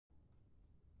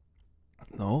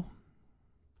No.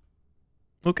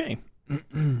 Okay.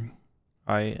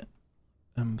 I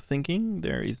am thinking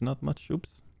there is not much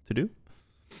oops to do.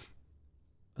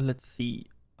 Let's see.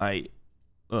 I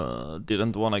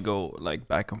didn't want to go like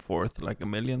back and forth like a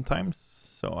million times,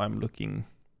 so I'm looking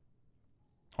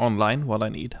online what I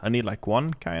need. I need like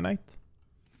one kyanite,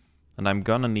 and I'm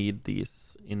gonna need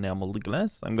these enameled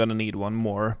glass. I'm gonna need one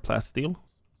more plasteel,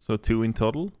 so 2 in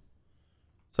total.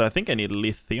 So I think I need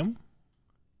lithium.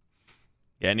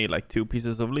 Yeah, I need like 2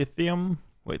 pieces of lithium.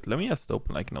 Wait, let me just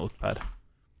open like Notepad.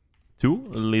 2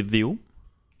 lithium.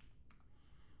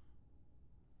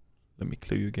 Let me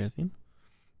clue you guys in.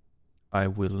 I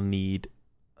will need...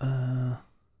 I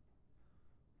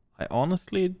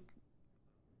honestly...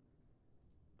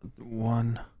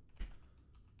 1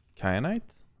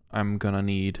 kyanite. I'm gonna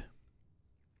need...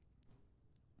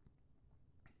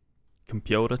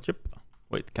 computer chip.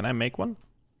 Wait, can I make one?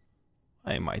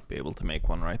 I might be able to make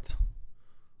one, right?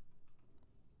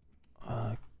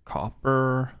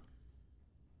 Copper.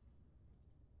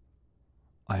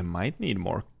 I might need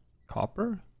more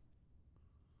copper.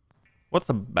 What's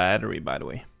a battery, by the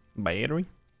way? Battery?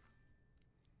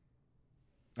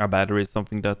 A battery is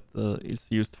something that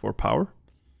is used for power.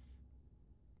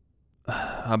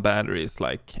 A battery is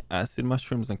like acid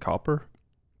mushrooms and copper.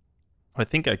 I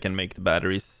think I can make the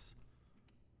batteries.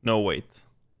 No, wait.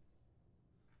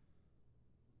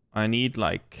 I need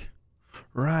like...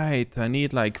 Right, I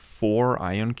need like 4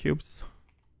 iron cubes.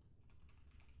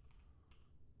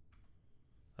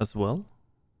 As well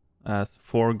as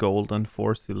 4 gold and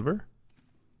 4 silver.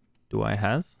 Do I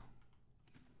has?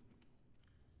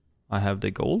 I have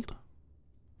the gold.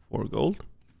 4 gold.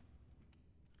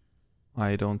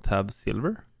 I don't have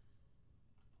silver.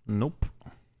 Nope.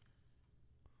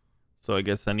 So I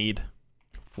guess I need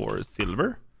 4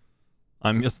 silver.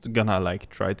 I'm just gonna like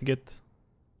try to get...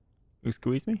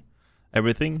 Squeeze me?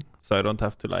 Everything, so I don't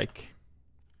have to like...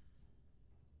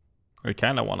 I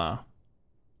kinda wanna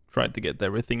try to get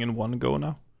everything in one go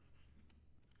now.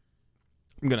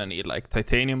 I'm gonna need like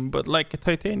titanium, but like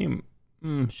titanium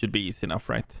should be easy enough,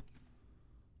 right?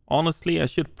 Honestly, I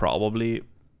should probably...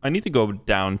 I need to go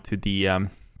down to the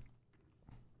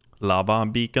lava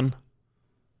beacon.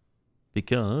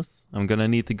 Because I'm gonna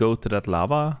need to go to that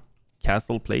lava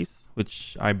castle place,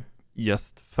 which I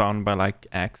just found by like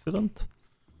accident.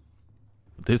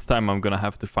 This time I'm gonna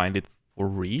have to find it for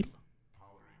real.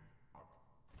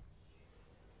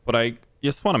 But I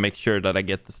just want to make sure that I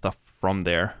get the stuff from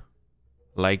there.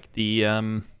 Like the...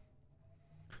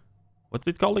 what's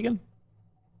it called again?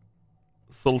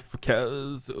 Sulfur...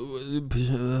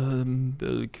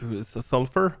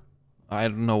 sulfur? I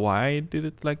don't know why I did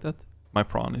it like that. My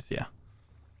prawn is, yeah.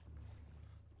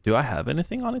 Do I have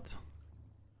anything on it?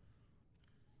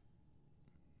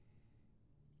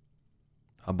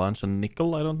 A bunch of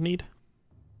nickel I don't need.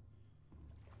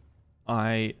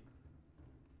 I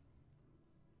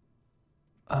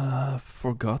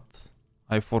forgot.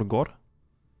 I forgot.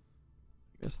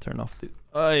 Just turn off the...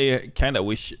 I kind of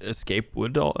wish escape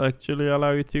would actually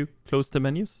allow you to close the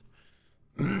menus.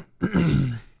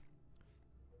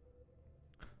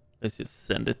 Let's just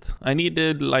send it. I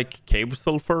needed like cave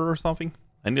sulfur or something.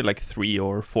 I need like 3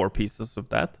 or 4 pieces of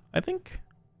that, I think.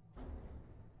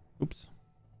 Oops.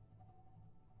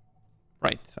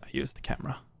 Right, I used the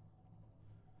camera.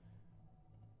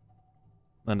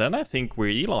 And then I think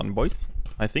we're Elon, boys.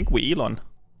 I think we're Elon.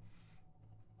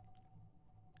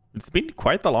 It's been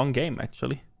quite a long game,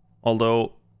 actually.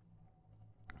 Although...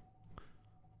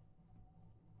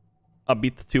 a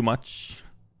bit too much.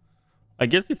 I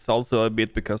guess it's also a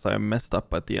bit because I messed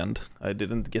up at the end. I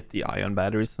didn't get the ion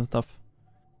batteries and stuff.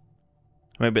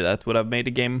 Maybe that would have made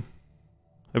the game.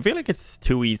 I feel like it's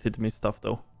too easy to miss stuff,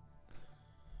 though.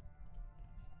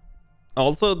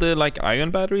 Also, the like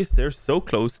ion batteries, they're so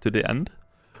close to the end.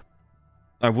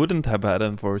 I wouldn't have had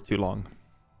them for too long.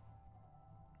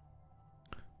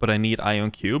 But I need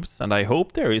ion cubes, and I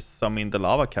hope there is some in the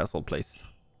lava castle place.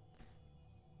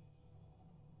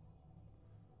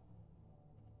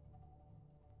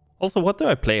 Also, what do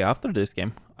I play after this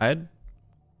game? I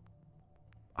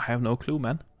have no clue,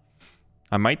 man.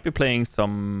 I might be playing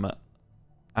some...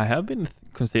 I have been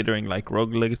considering like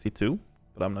Rogue Legacy 2,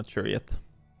 but I'm not sure yet.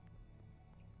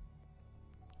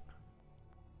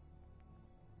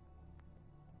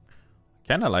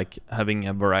 Kind of like having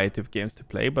a variety of games to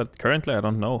play, but currently I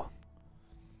don't know.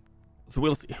 So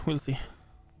we'll see, we'll see.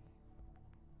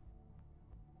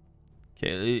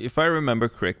 Okay, if I remember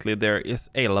correctly, there is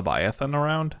a Leviathan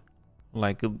around,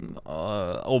 like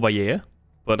over here.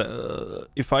 But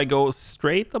if I go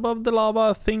straight above the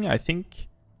lava thing, I think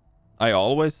I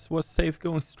always was safe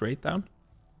going straight down.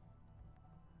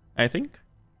 I think.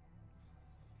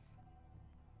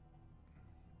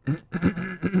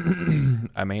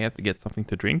 I may have to get something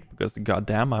to drink because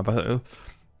goddamn,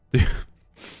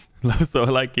 so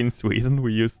like in Sweden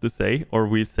we used to say, or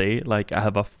we say like I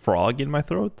have a frog in my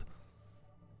throat,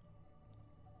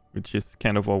 which is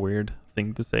kind of a weird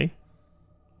thing to say.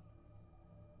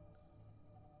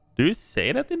 Do you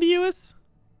say that in the US?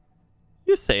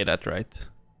 You say that, right?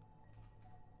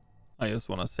 I just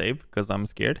want to save because I'm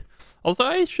scared. Also,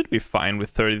 I should be fine with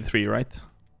 33, right?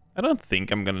 I don't think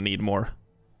I'm gonna need more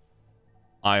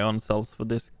ion cells for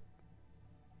this.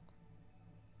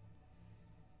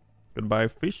 Goodbye,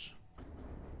 fish.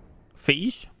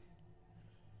 Fish?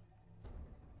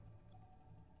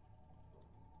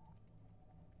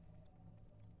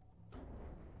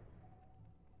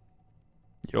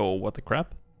 Yo, what the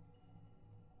crap?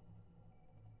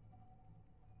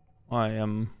 I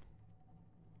am...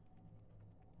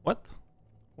 What?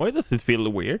 Why does it feel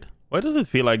weird? Why does it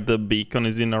feel like the beacon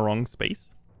is in the wrong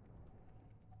space?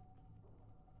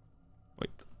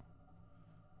 Wait.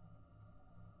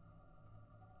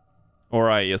 Or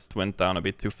I just went down a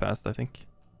bit too fast, I think.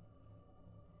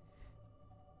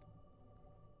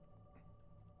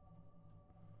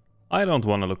 I don't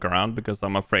want to look around because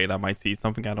I'm afraid I might see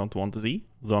something I don't want to see.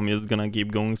 So I'm just gonna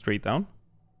keep going straight down.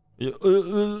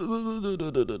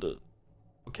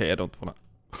 Okay, I don't wanna...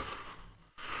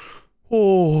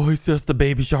 Oh, it's just a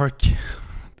baby shark.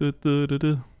 Holy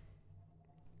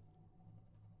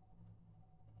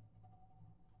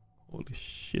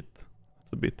shit.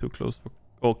 That's a bit too close for...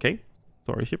 Okay.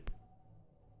 Sorry, ship.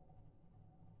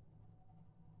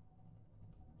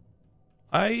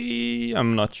 I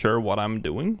am not sure what I'm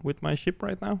doing with my ship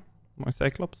right now. My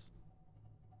Cyclops.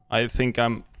 I think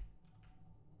I'm...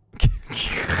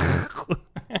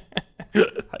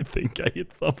 I think I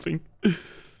hit something.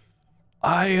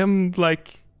 I am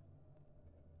like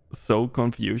so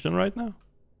confusion right now.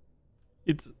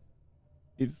 It's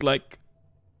like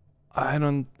I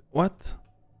don't... What?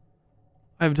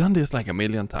 I've done this like a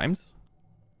million times.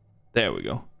 There we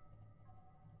go.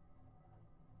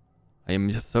 I am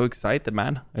just so excited,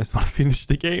 man. I just want to finish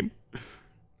the game.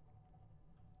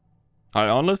 I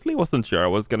honestly wasn't sure I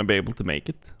was gonna be able to make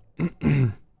it.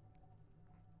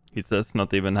 He says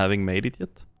not even having made it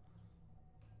yet.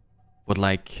 But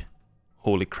like,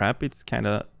 holy crap, it's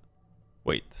kinda...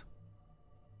 Wait.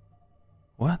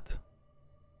 What?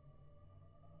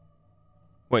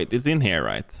 Wait, it's in here,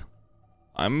 right?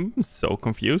 I'm so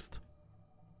confused.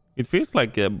 It feels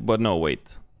like... but no,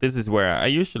 wait. This is where I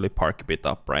usually park a bit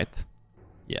up, right?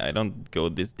 Yeah, I don't go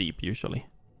this deep usually.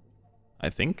 I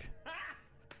think.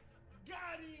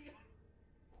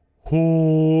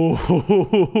 Oh,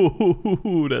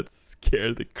 that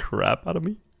scared the crap out of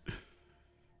me.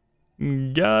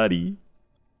 Gotti.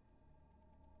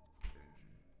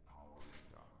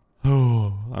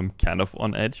 Oh, I'm kind of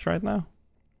on edge right now.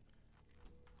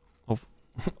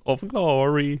 Of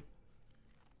glory.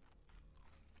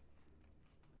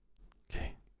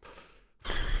 Okay.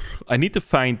 I need to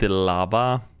find the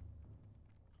lava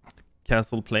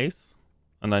castle place.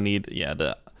 And I need,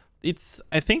 yeah,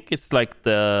 I think it's like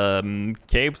the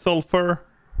cave sulfur,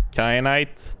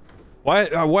 kyanite.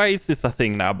 Why is this a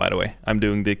thing now, by the way? I'm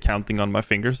doing the counting on my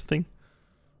fingers thing.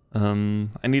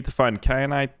 I need to find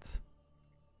kyanite.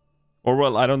 Or,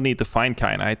 well, I don't need to find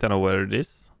kyanite. I know where it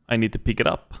is. I need to pick it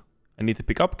up. I need to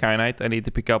pick up kyanite. I need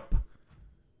to pick up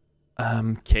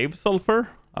cave sulfur.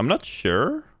 I'm not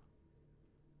sure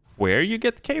where you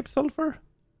get cave sulfur.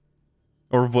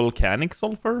 Or volcanic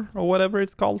sulfur, or whatever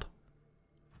it's called.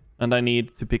 And I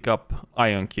need to pick up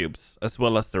ion cubes, as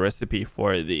well as the recipe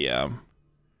for the...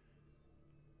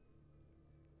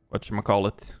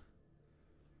 whatchamacallit.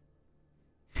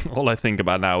 All I think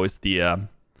about now is the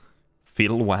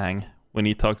Phil Wang, when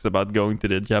he talks about going to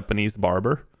the Japanese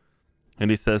barber. And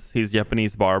he says his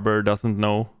Japanese barber doesn't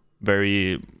know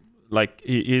very... Like,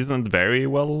 he isn't very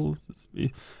well...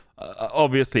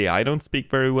 obviously, I don't speak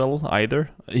very well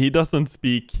either. He doesn't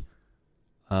speak...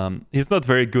 he's not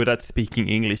very good at speaking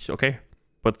English, okay?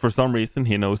 But for some reason,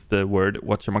 he knows the word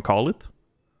whatchamacallit.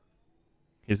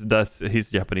 That's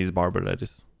his Japanese barber, that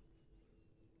is.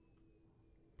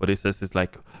 But he says it's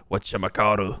like,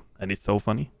 whatchamacallit, and it's so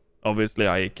funny. Obviously,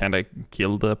 I kind of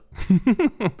killed the...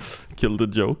 killed the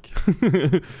joke.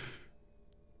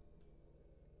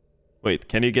 Wait,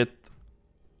 can you get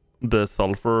the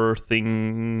sulfur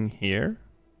thing here?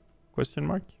 Question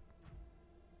mark.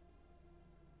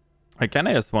 I kind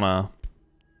of just wanna...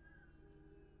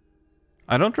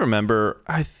 I don't remember.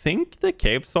 I think the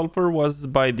cave sulfur was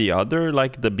by the other,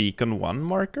 like the beacon 1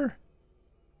 marker.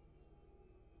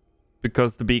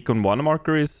 Because the beacon 1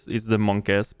 marker is the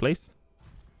monkey's place.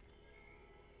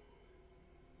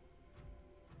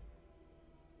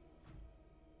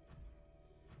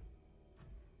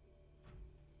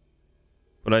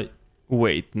 But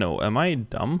wait, no, am I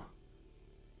dumb?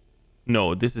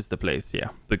 No, this is the place, yeah,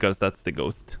 because that's the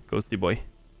ghosty boy.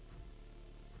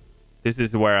 This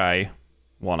is where I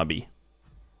wanna be.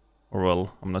 Or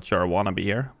well, I'm not sure I wanna be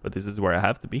here, but this is where I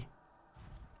have to be.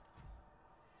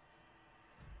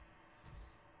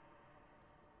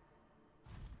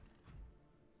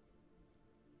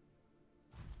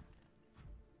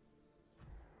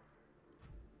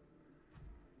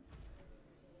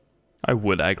 I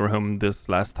would aggro him this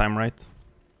last time, right?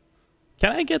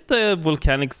 Can I get the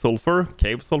volcanic sulfur,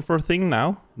 cave sulfur thing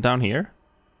now? Down here?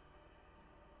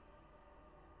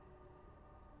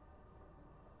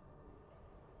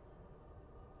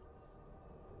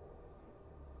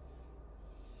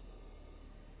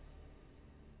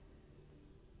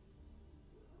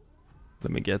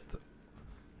 Let me get...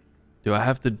 Do I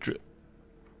have to...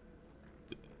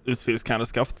 This feels kind of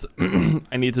scuffed.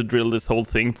 I need to drill this whole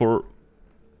thing for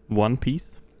one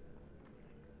piece.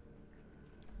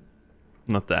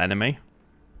 Not the anime.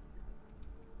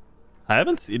 I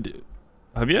haven't seen...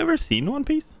 Have you ever seen One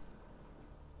Piece?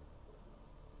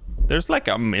 There's like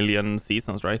 1 million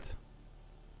seasons, right?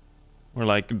 Or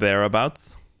like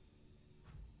thereabouts.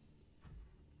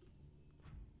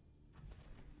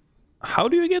 How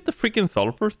do you get the freaking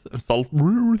sulfur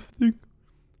thing?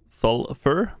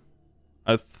 Sulfur?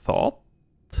 I thought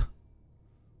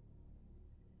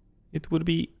it would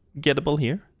be gettable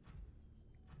here.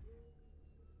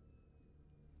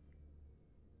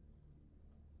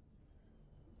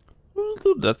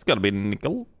 That's gotta be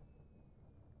nickel.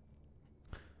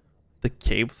 The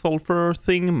cave sulfur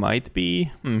thing might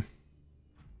be...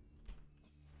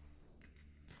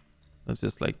 That's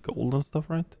just like gold and stuff,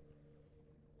 right?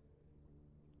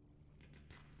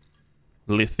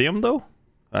 Lithium, though?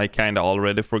 I kind of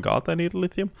already forgot I need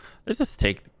lithium. Let's just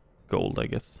take gold, I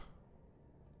guess.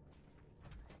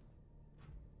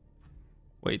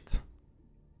 Wait.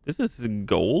 This is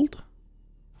gold?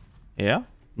 Yeah.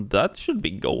 That should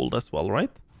be gold as well,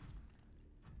 right?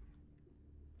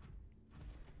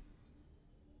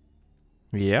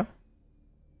 Yeah.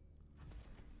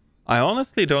 I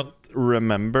honestly don't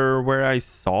remember where I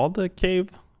saw the cave.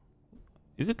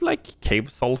 Is it like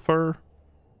cave sulfur?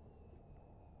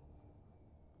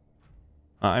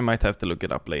 I might have to look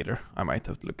it up later. I might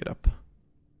have to look it up.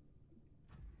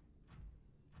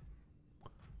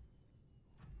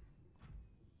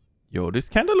 Yo, this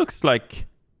kind of looks like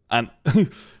an...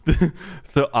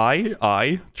 So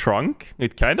trunk.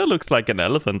 It kind of looks like an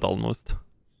elephant almost.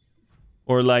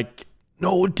 Or like...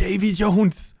 No, Davy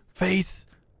Jones face.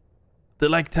 The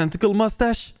like tentacle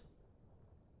mustache.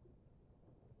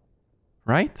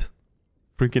 Right?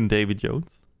 Freaking Davy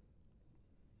Jones.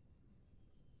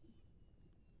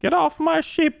 Get off my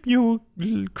ship, you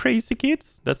crazy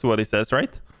kids. That's what he says,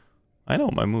 right? I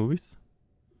know my movies.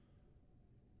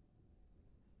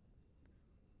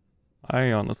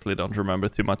 I honestly don't remember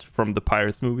too much from the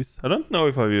Pirates movies. I don't know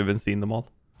if I've even seen them all.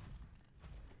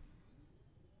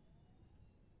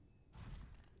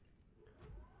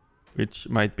 Which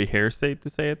might be hearsay to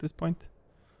say at this point.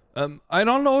 I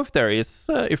don't know if there is,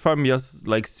 if I'm just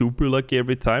like super lucky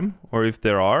every time, or if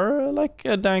there are like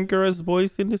a dangerous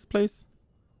boys in this place.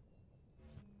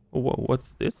 Whoa,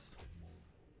 what's this?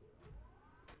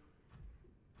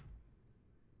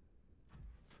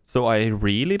 So I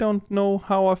really don't know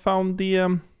how I found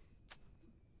the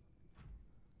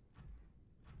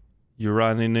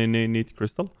Uranite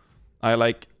crystal.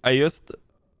 I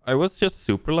was just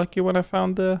super lucky when I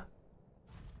found the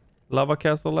lava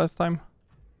castle last time.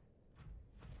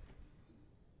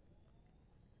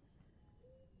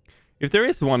 If there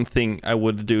is one thing I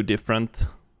would do different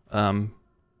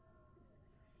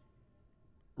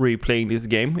replaying this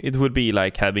game, it would be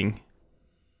like having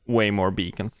way more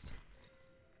beacons.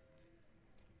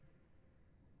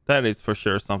 That is for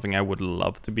sure something I would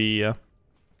love to be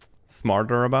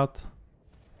smarter about.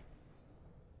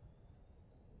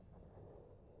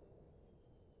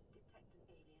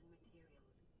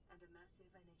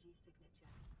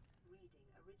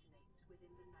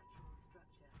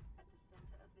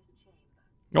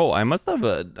 Oh, I must have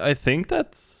I think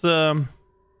that's a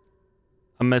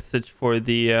message for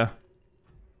the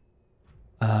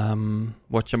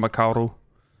whatchamacallit.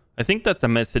 I think that's a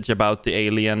message about the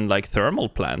alien like thermal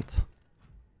plant.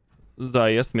 So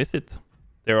I just miss it.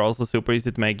 They're also super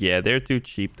easy to make. Yeah, they're too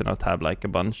cheap to not have like a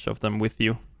bunch of them with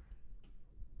you.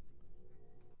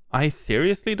 I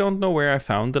seriously don't know where I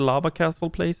found the lava castle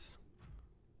place.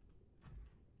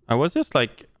 I was just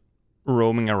like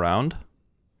roaming around.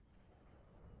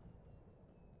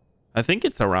 I think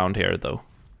it's around here though.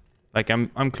 Like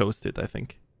I'm close to it, I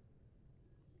think.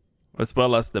 As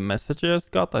well as the message I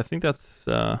just got. I think that's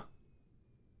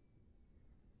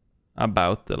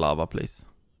about the lava place.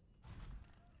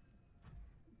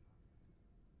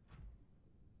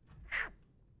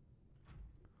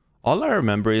 All I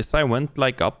remember is I went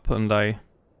like up and I...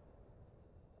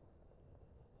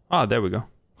 Ah, there we go.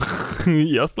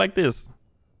 Just like this.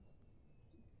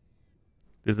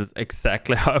 This is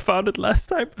exactly how I found it last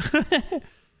time.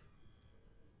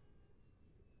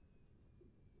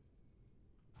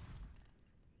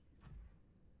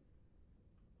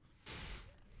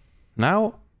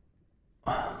 Now,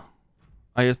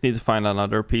 I just need to find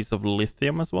another piece of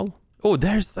lithium as well. Oh,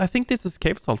 there's... I think this is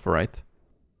cave sulfur, right?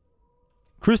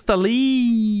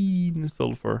 Crystalline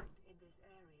sulfur.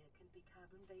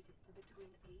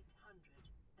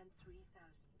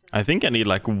 I think I need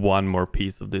like one more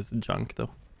piece of this junk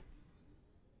though.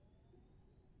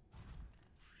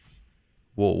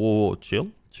 Whoa, whoa, whoa,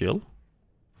 chill, chill.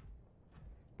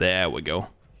 There we go.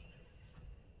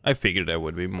 I figured there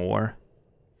would be more.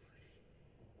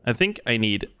 I think I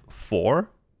need 4.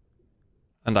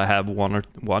 And I have one,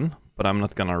 but I'm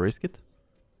not gonna risk it.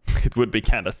 It would be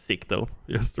kind of sick though,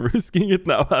 just risking it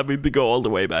now, having to go all the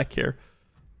way back here.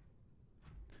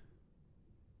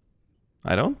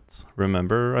 I don't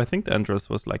remember. I think the entrance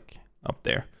was like up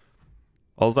there.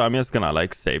 Also, I'm just gonna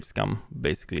like save scum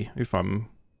basically if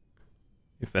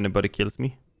anybody kills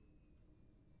me.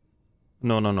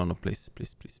 No, no, no, no, please,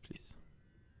 please, please, please.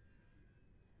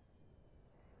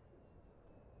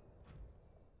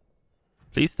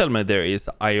 Please tell me there is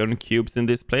iron cubes in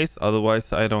this place,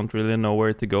 otherwise I don't really know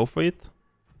where to go for it.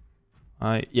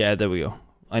 Yeah, there we go.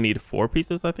 I need 4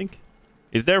 pieces, I think.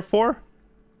 Is there 4?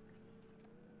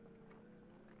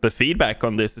 The feedback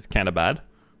on this is kind of bad.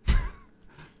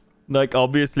 Like,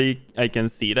 obviously, I can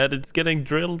see that it's getting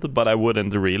drilled, but I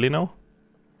wouldn't really know.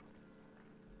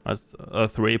 That's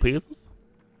 3 pieces.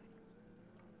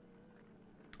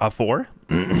 4?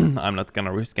 I'm not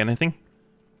gonna risk anything.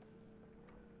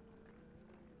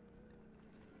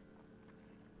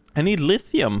 I need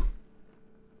lithium.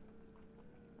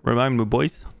 Remind me,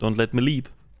 boys. Don't let me leave.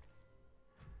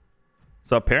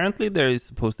 So apparently there is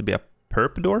supposed to be a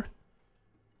perp door.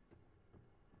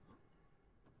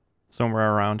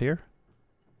 Somewhere around here.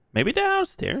 Maybe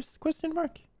downstairs? Question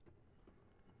mark.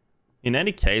 In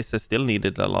any case, I still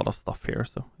needed a lot of stuff here,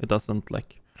 so it doesn't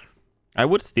like... I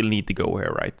would still need to go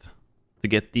here, right? To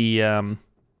get the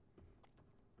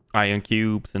iron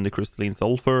cubes and the crystalline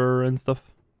sulfur and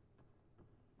stuff.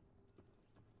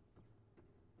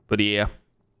 But yeah.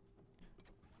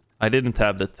 I didn't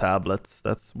have the tablets,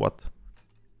 that's what.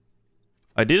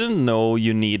 I didn't know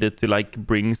you needed to like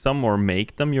bring some or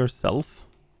make them yourself.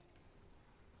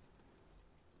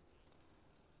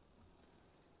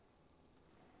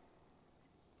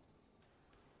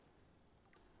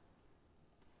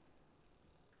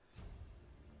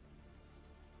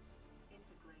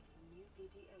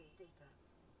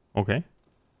 Okay.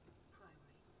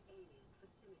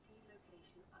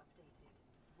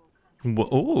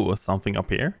 Oh, something up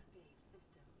here.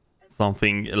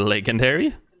 Something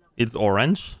legendary. It's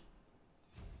orange.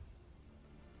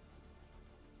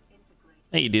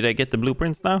 Hey, did I get the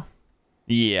blueprints now?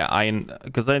 Yeah,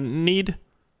 because I need...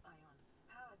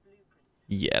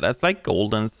 Yeah, that's like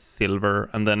gold and silver,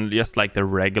 and then just like the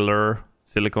regular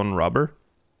silicone rubber.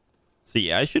 So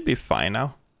yeah, I should be fine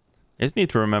now. I just need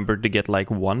to remember to get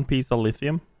like 1 piece of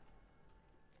lithium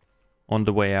on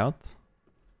the way out.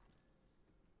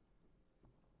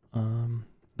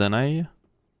 Then I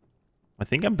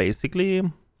think I basically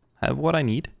have what I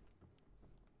need.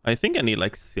 I think I need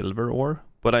like silver ore,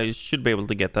 but I should be able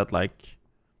to get that like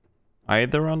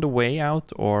either on the way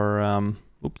out or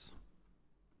oops.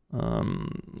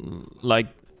 Like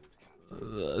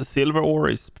silver ore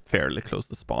is fairly close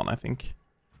to spawn, I think.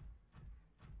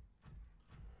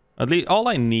 At least all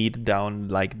I need down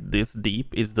like this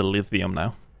deep is the lithium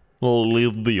now.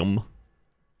 Lithium.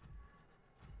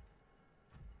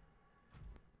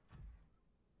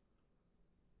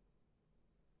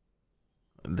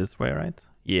 This way, right?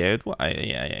 Yeah,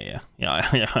 yeah.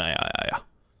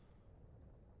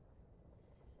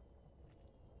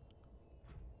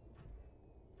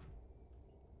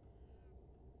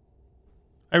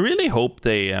 I really hope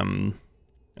they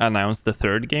announce the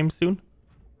 3rd game soon.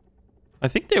 I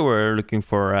think they were looking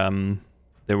for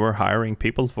they were hiring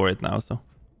people for it now, so.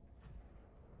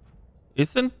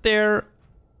 Isn't there...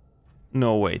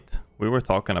 No, wait. We were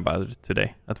talking about it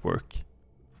today at work.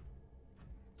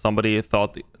 Somebody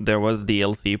thought there was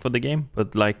DLC for the game,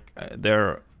 but like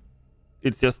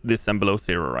it's just this and below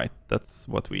 0, right? That's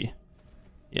what we...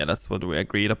 Yeah, that's what we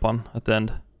agreed upon at the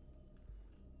end.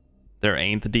 There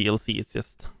ain't DLC, it's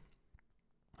just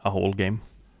a whole game.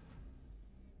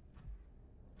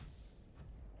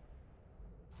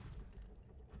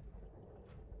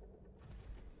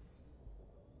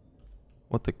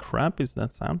 What the crap is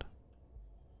that sound?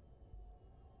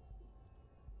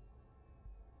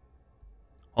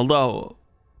 Although,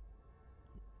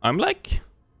 I'm like...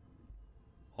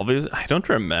 Obviously, I don't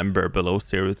remember Below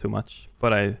Zero too much,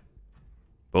 but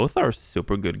both are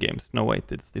super good games. No,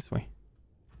 wait, it's this way.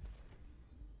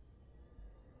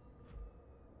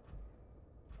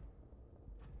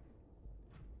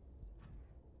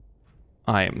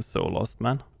 I am so lost,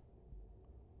 man.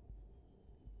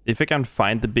 If I can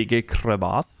find the bigger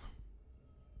crevasse.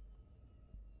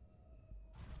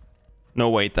 No,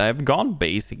 wait, I've gone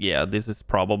basic. Yeah, this is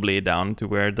probably down to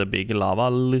where the big lava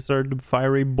lizard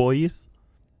fiery boy is.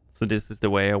 So this is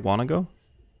the way I want to go.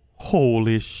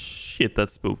 Holy shit, that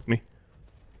spooked me.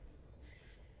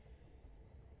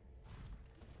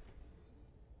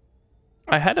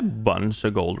 I had a bunch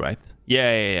of gold, right?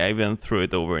 Yeah, I even threw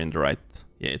it over in the right.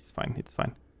 Yeah, it's fine, it's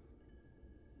fine.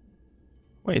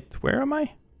 Wait, where am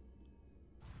I?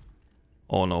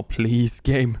 Oh no, please,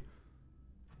 game.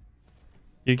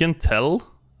 You can tell,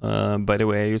 by the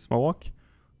way I use my walk,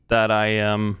 that I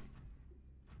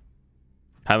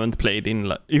haven't played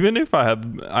in... Even if I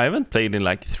haven't played in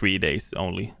like 3 days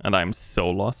only, and I'm so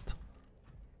lost.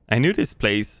 I knew this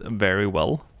place very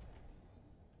well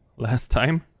last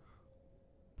time.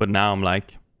 But now I'm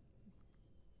like...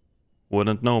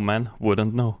 Wouldn't know, man.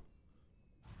 Wouldn't know.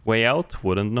 Way out?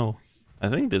 Wouldn't know. I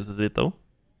think this is it, though.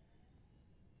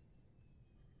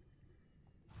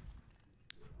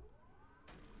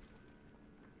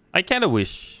 I kind of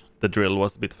wish the drill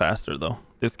was a bit faster, though.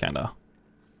 This kind of...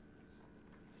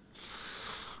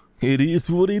 It is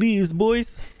what it is,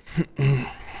 boys.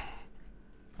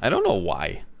 I don't know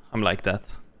why I'm like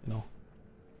that, you know.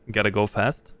 Gotta go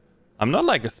fast. I'm not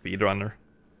like a speedrunner.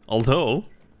 Although,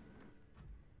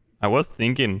 I was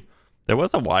thinking, there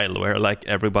was a while where like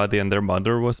everybody and their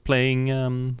mother was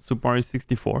playing Super Mario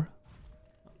 64.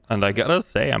 And I gotta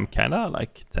say, I'm kinda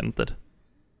like tempted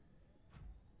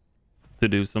to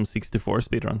do some 64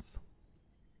 speedruns.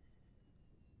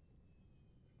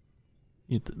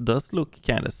 It does look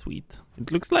kinda sweet.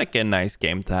 It looks like a nice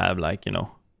game to have, like, you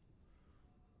know.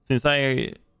 Since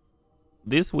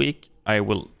this week, I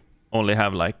will only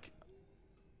have like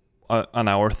an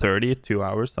hour 30, 2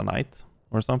 hours a night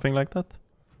or something like that.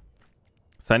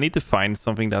 So I need to find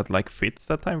something that like fits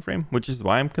that time frame, which is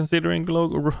why I'm considering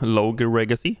Rogue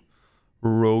Legacy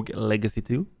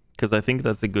 2, because I think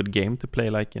that's a good game to play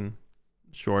like in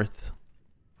short.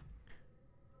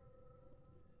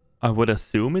 I would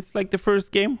assume it's like the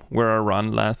first game where a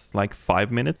run lasts like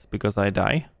 5 minutes because I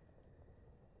die.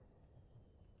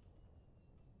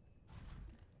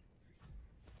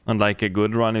 And like a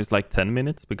good run is like 10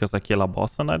 minutes because I kill a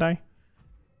boss and I die.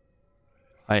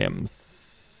 I am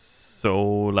so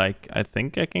like, I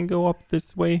think I can go up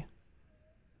this way.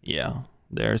 Yeah,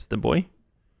 there's the boy.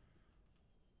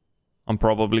 I'm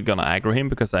probably gonna aggro him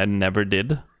because I never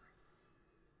did.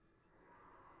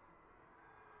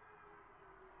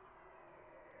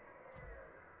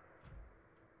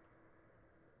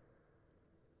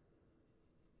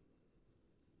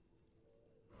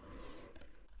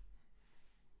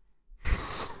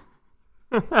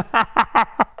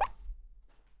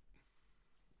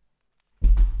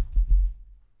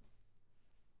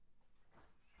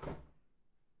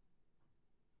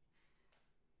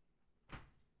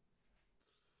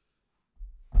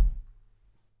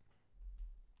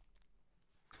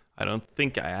 I don't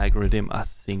think I aggroed him a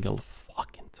single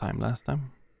fucking time last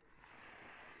time.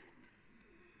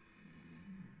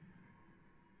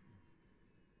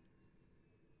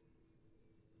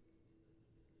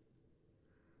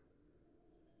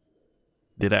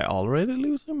 Did I already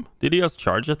lose him? Did he just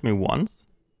charge at me once?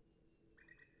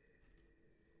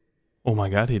 Oh my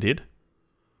god, he did.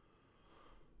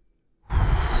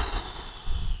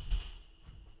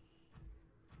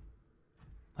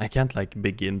 I can't like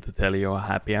begin to tell you how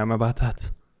happy I am about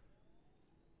that.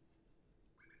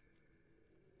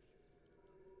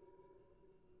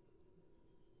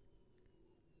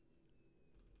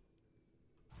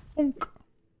 Bonk.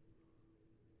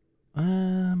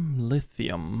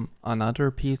 Lithium.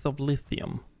 Another piece of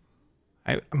lithium.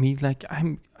 I mean, like,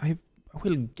 I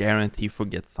will guarantee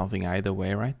forget something either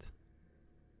way, right?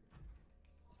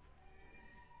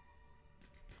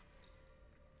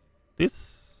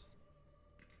 This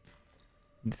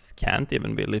can't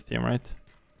even be lithium, right?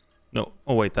 No.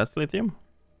 Oh wait, that's lithium?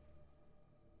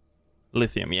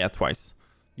 Lithium, yeah, twice.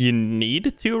 You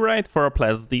need 2, right, for a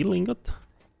plasteel ingot?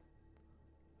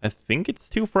 I think it's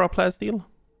 2 for a plasteel.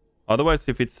 Otherwise,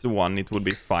 if it's 1, it would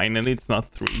be fine, and it's not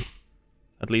 3.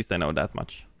 At least I know that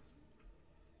much.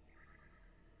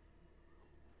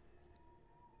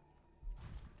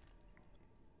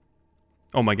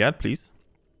 Oh my god, please.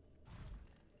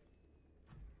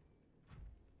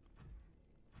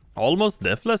 almost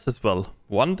deathless as well.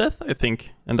 One death, I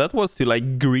think. And that was to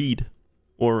like greed.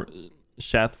 Or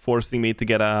chat forcing me to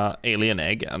get a alien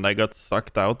egg. And I got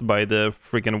sucked out by the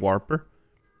freaking warper.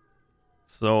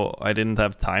 So I didn't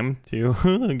have time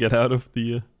to get out of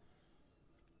the...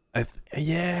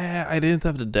 yeah, I didn't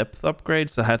have the depth upgrade.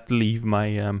 So I had to leave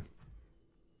my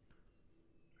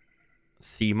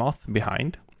Seamoth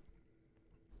behind.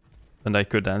 And I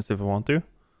could dance if I want to.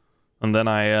 And then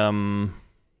I...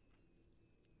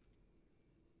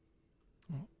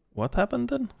 what happened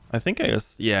then? I think I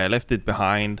just... yeah, I left it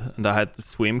behind. And I had to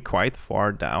swim quite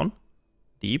far down.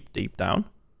 Deep down.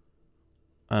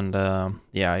 And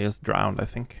yeah, I just drowned, I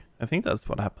think. I think that's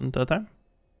what happened that time.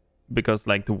 Because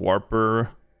like the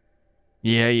warper...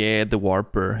 yeah, the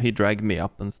warper. He dragged me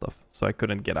up and stuff. So I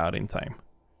couldn't get out in time.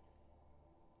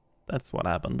 That's what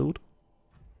happened, dude.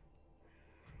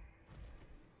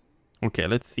 Okay,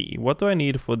 let's see. What do I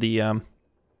need for the...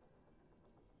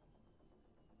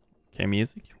 okay,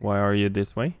 music. Why are you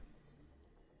this way?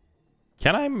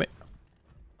 Can I make...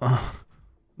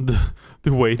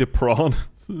 the way the prawn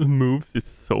moves is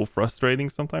so frustrating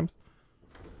sometimes.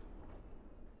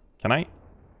 Can I?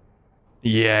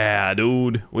 Yeah,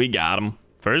 dude. We got him.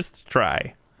 First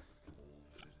try.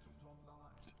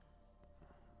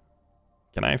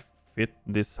 Can I fit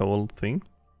this whole thing?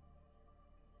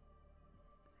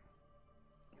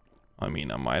 I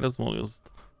mean, I might as well just...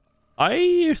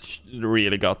 I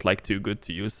really got like too good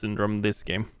to use syndrome this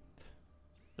game.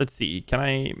 Let's see. Can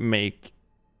I make...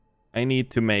 I need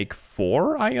to make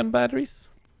 4 ion batteries.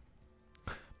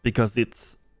 Because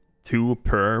it's 2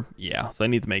 per... yeah, so I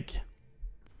need to make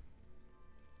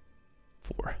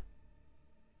 4.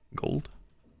 Gold.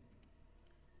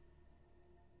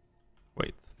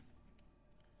 Wait.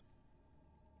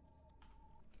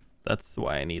 That's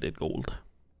why I needed gold.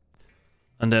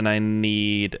 And then I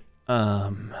need...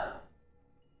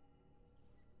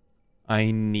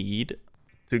 I need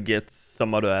to get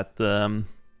some of that...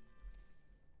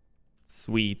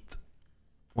 sweet...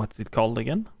 what's it called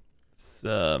again? It's,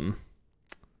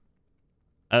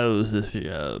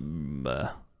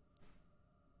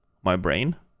 my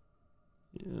brain.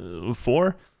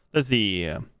 4. Let's see.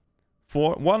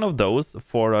 For one of those,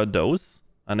 4 of those,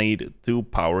 I need 2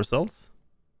 power cells.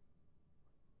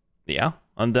 Yeah,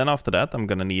 and then after that, I'm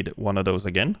gonna need 1 of those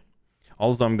again.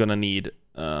 Also, I'm gonna need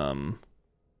the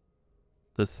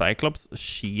Cyclops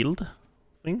shield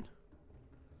thing,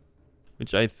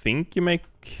 which I think you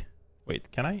make.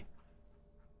 Wait, can I?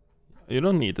 You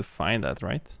don't need to find that,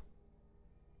 right?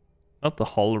 Not the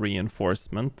hull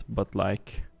reinforcement, but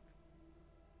like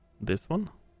this one.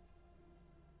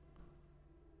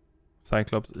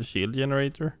 Cyclops shield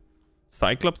generator.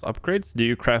 Cyclops upgrades. Do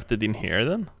you craft it in here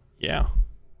then? Yeah.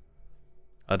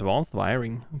 Advanced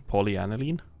wiring.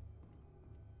 Polyaniline.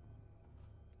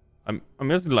 I'm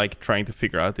just like trying to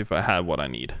figure out if I have what I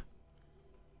need.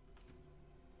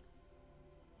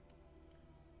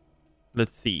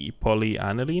 Let's see.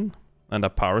 Polyaniline and a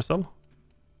power cell.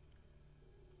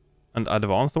 And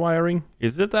advanced wiring.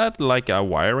 Is it that like a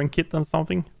wiring kit and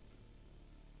something?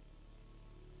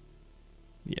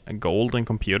 Yeah, gold and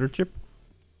computer chip.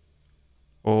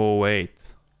 Oh,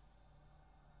 wait.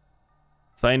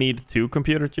 So I need 2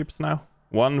 computer chips now.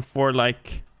 1 for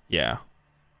like... yeah.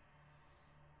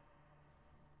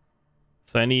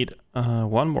 So I need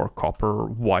 1 more copper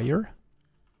wire.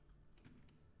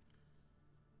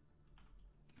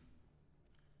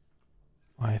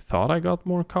 I thought I got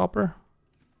more copper.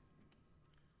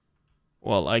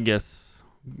 Well, I guess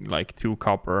like 2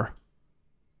 copper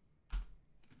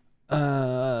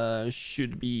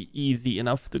should be easy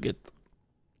enough to get.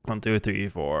 1, 2, 3,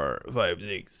 4, 5,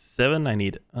 6, 7. I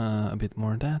need a bit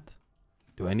more of that.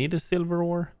 Do I need a silver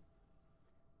ore?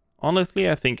 Honestly,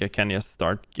 I think I can just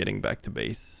start getting back to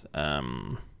base.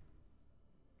 I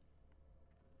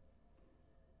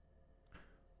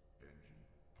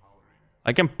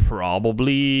can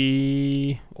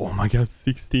probably... oh my god,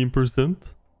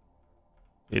 16%?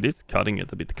 It is cutting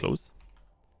it a bit close.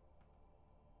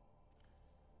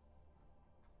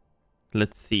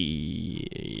 Let's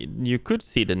see. You could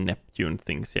see the Neptune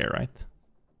things here, right?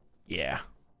 Yeah.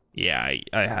 Yeah,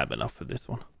 I have enough for this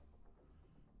one.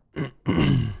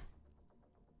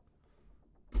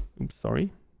 Oops,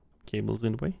 sorry. Cable's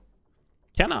in the way.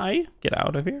 Can I get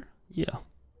out of here? Yeah.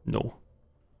 No.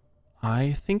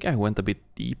 I think I went a bit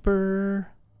deeper.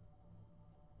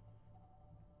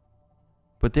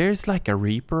 But there's like a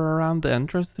Reaper around the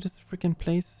entrance to this freaking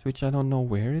place, which I don't know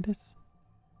where it is.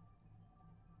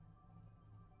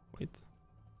 Wait.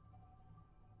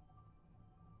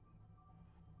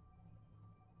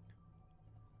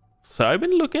 So So I've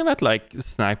been looking at like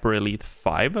Sniper Elite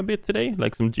 5 a bit today,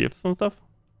 like some GIFs and stuff.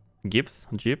 GIFs.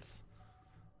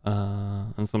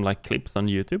 And some like clips on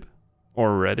YouTube or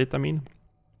Reddit, I mean.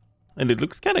 And it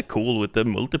looks kind of cool with the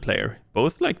multiplayer,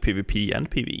 both like PvP and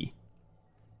PvE.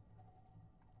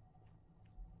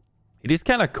 It is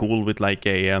kind of cool with like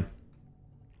a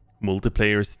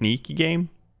multiplayer sneak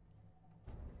game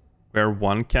where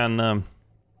one can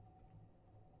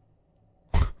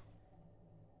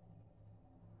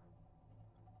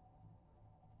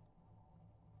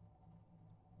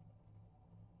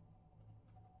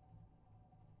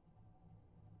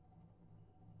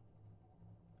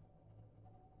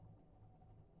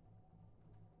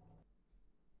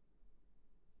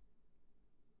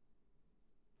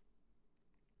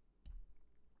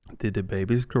Did the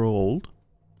babies grow old?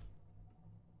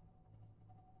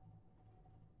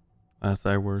 As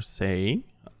I was saying,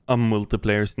 a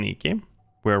multiplayer sneak game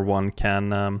where one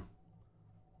can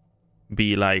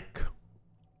be like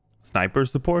sniper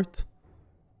support,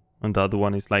 and the other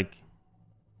one is like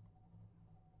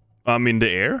I'm in the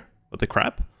air. What the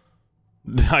crap?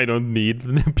 I don't need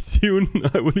the Neptune.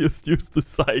 I will just use the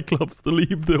Cyclops to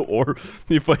leave the orb.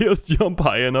 If I just jump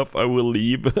high enough, I will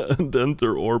leave and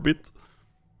enter orbit.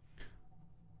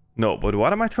 No, but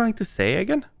what am I trying to say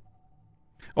again?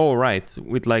 Oh, right,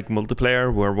 with like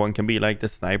multiplayer where one can be like the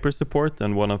sniper support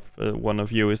and one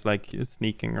of you is like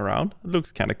sneaking around. It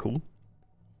looks kind of cool.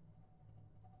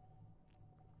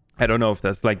 I don't know if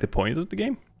that's like the point of the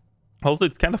game. Also,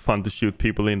 it's kind of fun to shoot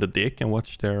people in the dick and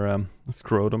watch their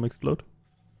scrotum explode.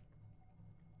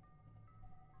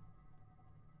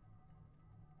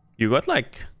 You got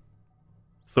like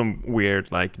some weird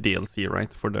like DLC,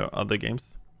 right, for the other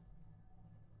games?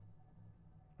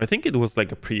 I think it was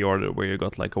like a pre-order where you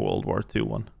got like a World War II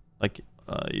one. Like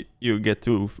you get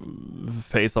to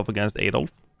face off against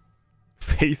Adolf.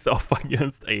 Face off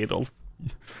against Adolf.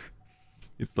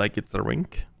 It's like it's a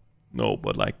rink. No,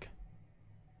 but like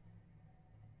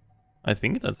I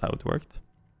think that's how it worked.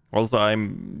 Also,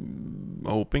 I'm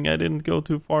hoping I didn't go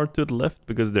too far to the left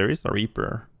because there is a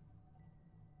Reaper.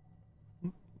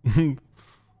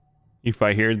 If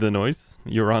I hear the noise,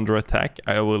 you're under attack,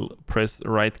 I will press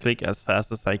right click as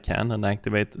fast as I can and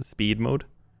activate speed mode.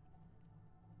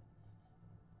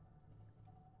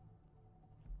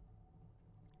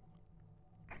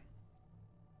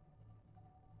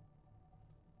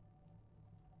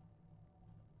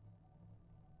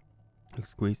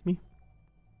 Squeeze me.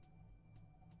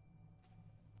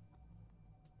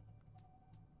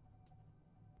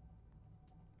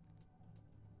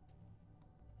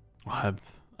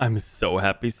 I'm so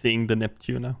happy seeing the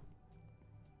Neptune now.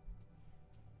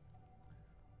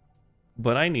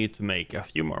 But I need to make a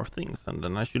few more things and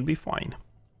then I should be fine.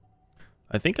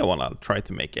 I think I want to try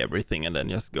to make everything and then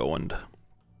just go and...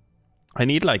 I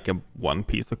need like one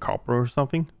piece of copper or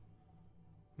something.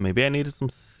 Maybe I needed some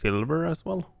silver as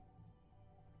well.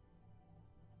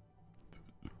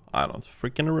 I don't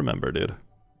freaking remember, dude.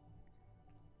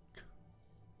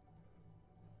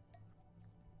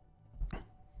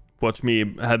 Watch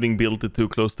me having built it too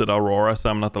close to the Aurora, so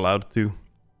I'm not allowed to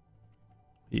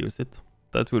use it.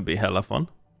 That would be hella fun.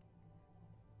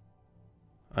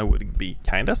 I would be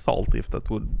kinda salty if that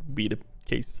would be the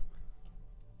case.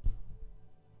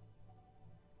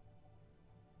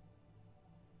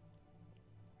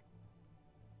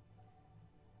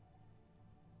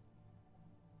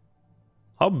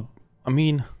 I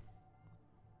mean,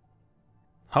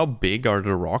 how big are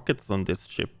the rockets on this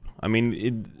ship? I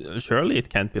mean, surely it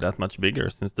can't be that much bigger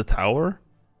since the tower,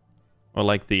 or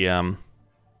like the I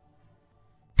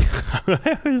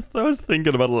was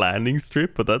thinking about a landing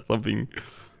strip, but that's something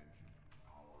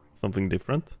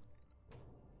different.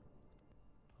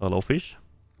 Hello, fish.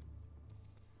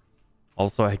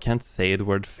 Also, I can't say the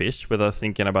word fish without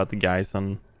thinking about the guys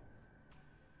on.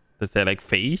 They say like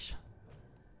fish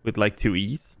with like 2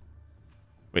 E's.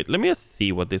 Wait, let me just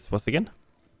see what this was again.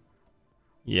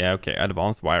 Yeah, okay,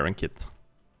 advanced wiring kit.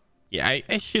 Yeah,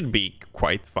 I should be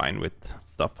quite fine with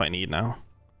stuff I need now.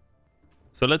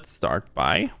 So let's start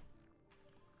by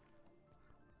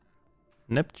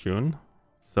Neptune.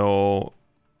 So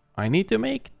I need to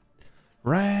make...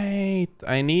 Right,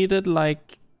 I needed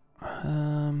like...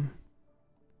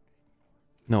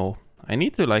 No, I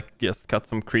need to like just cut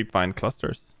some creep vine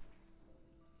clusters.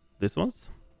 This one's?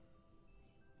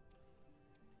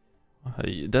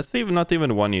 That's even not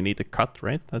even one you need to cut,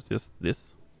 right? That's just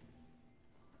this.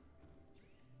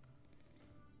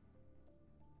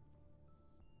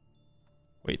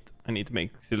 Wait, I need to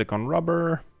make silicon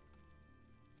rubber.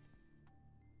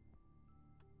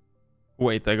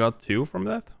 Wait, I got 2 from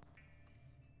that?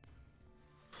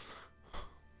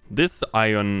 This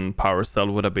ion power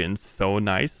cell would have been so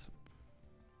nice.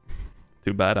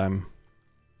 Too bad I'm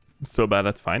so bad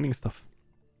at finding stuff.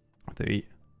 3.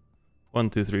 1,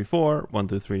 2, 3, 4. 1,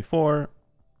 2, 3, 4.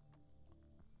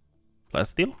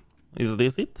 Plasteel? Is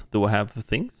this it? Do I have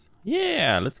things?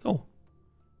 Yeah, let's go.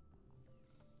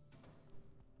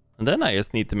 And then I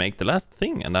just need to make the last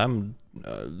thing, and I'm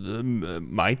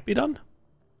might be done.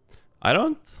 I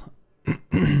don't.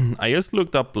 I just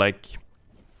looked up like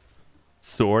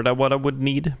sorta what I would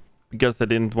need because I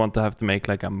didn't want to have to make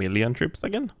like a million trips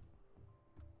again.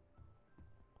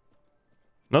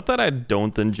 Not that I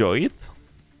don't enjoy it,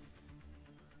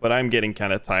 but I'm getting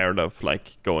kind of tired of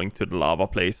like going to the lava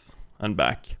place and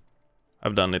back.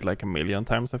 I've done it like a million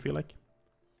times, I feel like.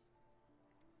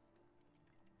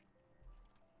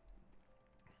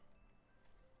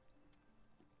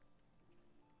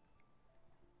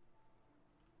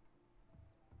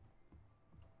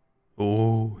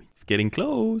 Oh, it's getting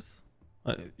close.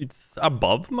 It's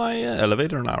above my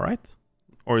elevator now, right?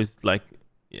 Or is it like,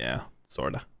 yeah,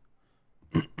 sorta.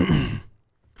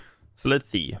 So let's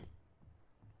see.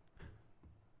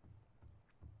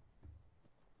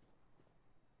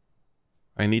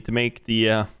 I need to make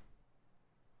the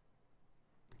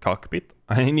cockpit.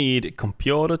 I need a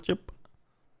computer chip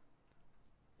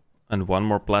and 1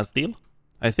 more plasteel.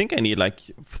 I think I need like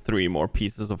 3 more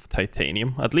pieces of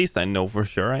titanium. At least I know for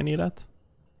sure I need that.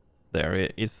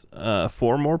 There is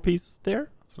 4 more pieces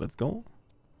there. So let's go.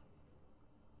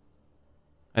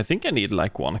 I think I need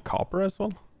like 1 copper as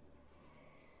well.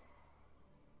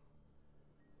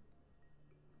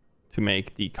 To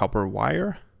make the copper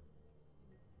wire.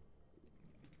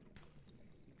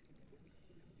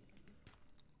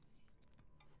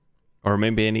 Or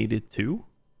maybe I needed 2.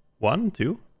 1,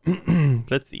 2.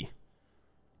 Let's see.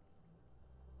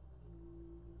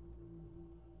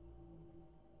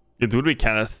 It would be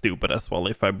kind of stupid as well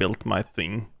if I built my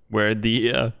thing where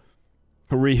the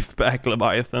reef-back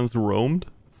leviathans roamed.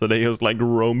 So they just like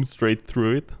roam straight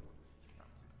through it.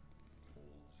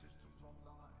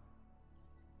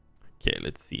 Okay,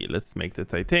 let's see. Let's make the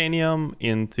titanium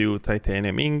into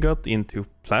titanium ingot, into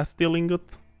plasteel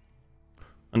ingot.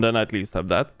 And then at least have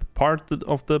that part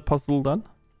of the puzzle done.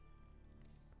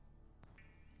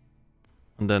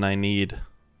 And then I need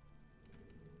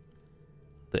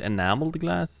the enameled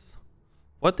glass.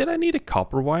 What did I need a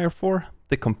copper wire for?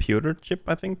 The computer chip,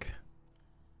 I think.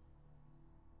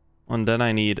 And then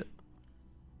I need...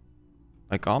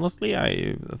 Like, honestly,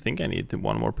 I think I need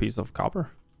 1 more piece of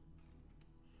copper.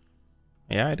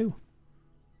 Yeah, I do.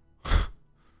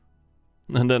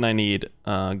 And then I need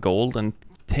gold and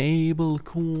table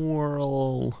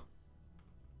coral.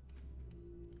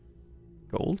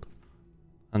 Gold.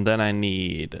 And then I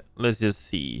need, let's just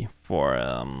see, for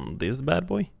this bad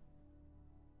boy.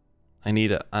 I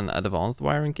need an advanced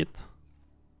wiring kit.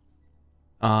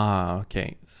 Ah,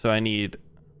 okay. So I need...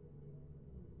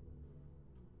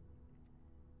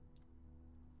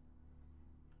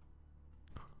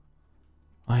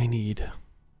 I need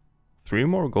 3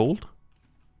 more gold.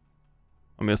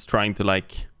 I'm just trying to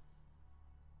like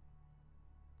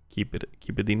keep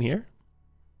it in here.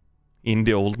 In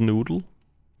the old noodle.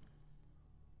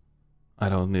 I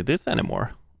don't need this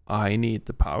anymore. I need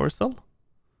the power cell.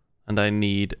 And I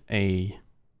need a...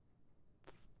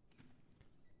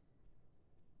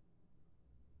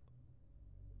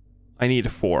 I need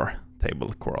 4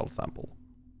 table coral sample.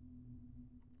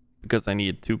 Because I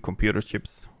need 2 computer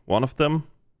chips. 1 of them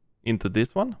into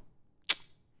this one.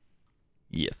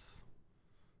 Yes.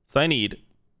 So I need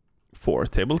 4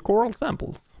 table coral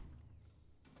samples.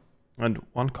 And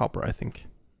 1 copper, I think.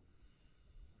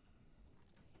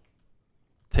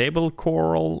 Table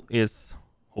coral is...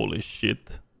 Holy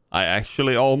shit. I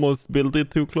actually almost built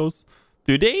it too close.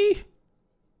 Today?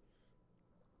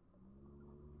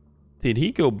 Did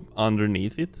he go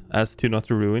underneath it as to not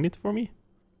ruin it for me?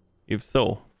 If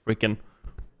so, freaking...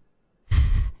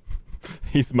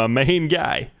 He's my main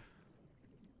guy.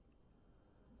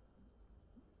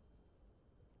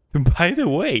 By the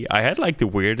way, I had like the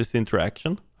weirdest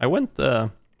interaction. I went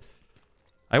out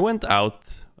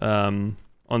on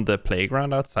the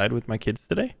playground outside with my kids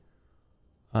today.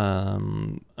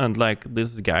 And like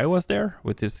this guy was there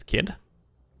with his kid.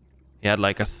 He had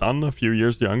like a son a few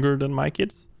years younger than my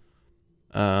kids.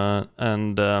 I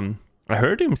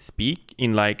heard him speak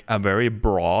in like a very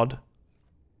broad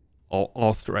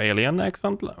Australian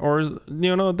accent, or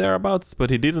you know, thereabouts, but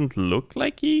he didn't look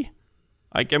like he...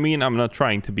 Like, I mean, I'm not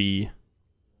trying to be...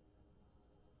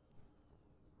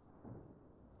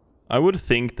 I would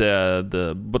think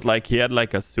but like he had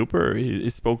like a super... He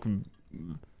spoke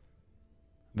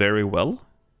very well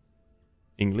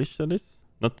English, that is.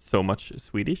 not so much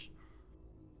Swedish.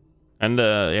 And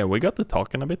yeah, we got to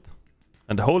talking a bit.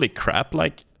 And holy crap,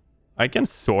 like, I can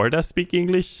sorta speak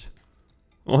English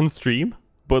on stream,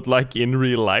 but like in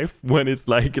real life, when it's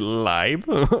like live,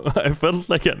 I felt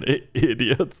like an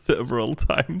idiot several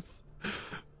times.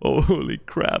 Holy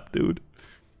crap, dude.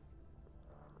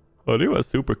 But it was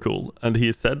super cool. And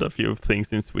he said a few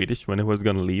things in Swedish when he was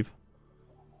gonna leave.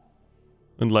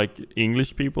 And like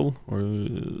English people or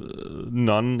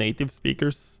non-native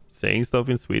speakers saying stuff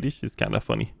in Swedish is kind of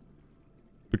funny.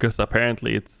 Because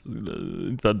apparently it's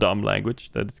a dumb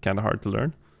language that it's kind of hard to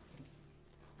learn.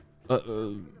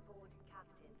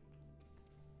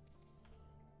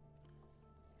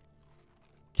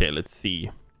 Okay, let's see.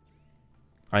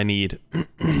 I need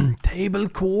table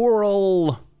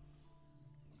coral.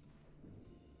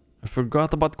 I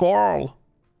forgot about coral.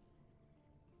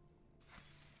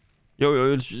 Yo,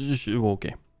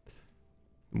 okay.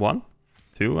 1,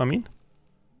 2, I mean.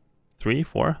 3,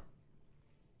 4.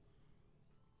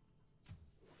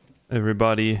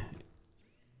 Everybody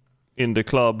in the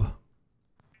club.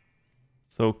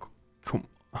 So, come.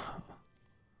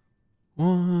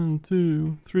 1,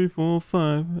 2, 3, 4,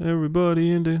 5.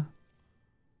 Everybody in the...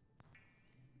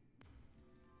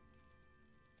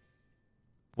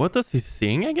 What does he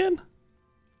sing again?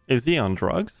 Is he on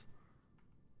drugs?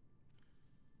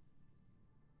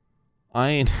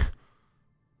 I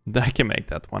can make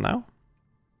that one now.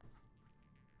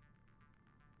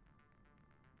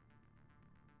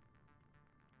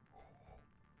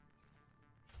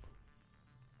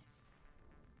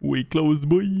 We close,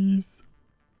 boys.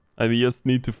 I just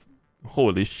need to...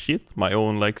 Holy shit, my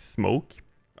own like smoke.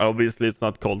 Obviously it's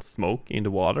not called smoke in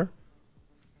the water.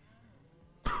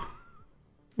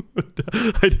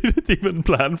 I didn't even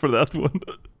plan for that one.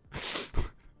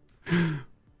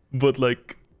 But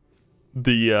like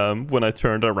the when I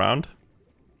turned around,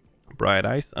 bright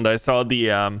eyes, and I saw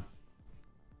the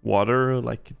water,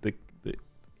 like the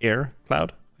air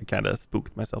cloud, I kind of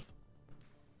spooked myself.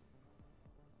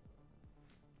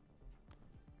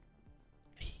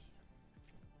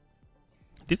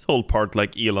 This whole part,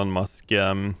 like Elon Musk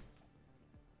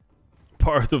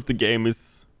part of the game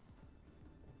is...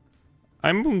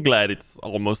 I'm glad it's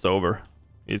almost over,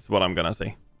 is what I'm gonna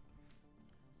say.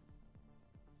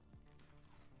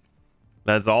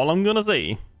 That's all I'm gonna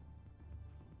say.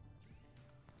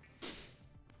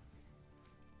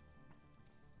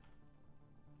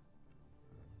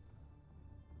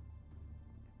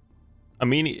 I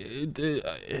mean,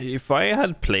 if I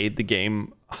had played the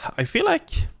game, I feel like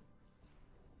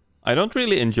I don't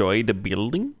really enjoy the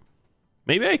building.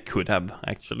 Maybe I could have,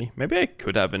 actually. Maybe I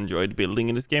could have enjoyed building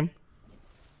in this game.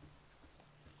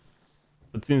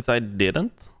 But since I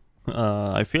didn't,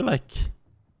 I feel like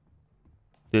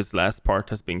this last part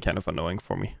has been kind of annoying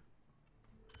for me.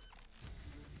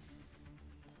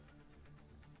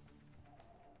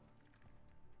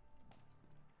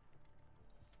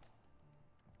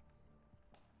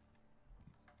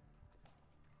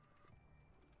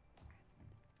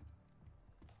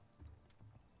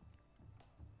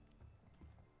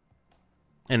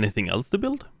 Anything else to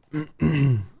build?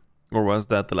 Or was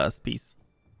that the last piece?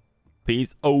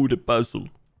 Piece of the puzzle.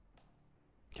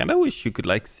 Kinda wish you could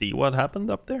like see what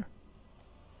happened up there.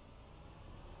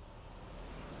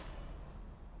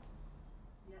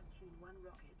 Neptune 1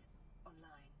 rocket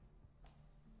online.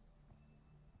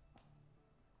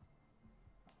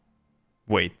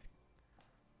 Wait.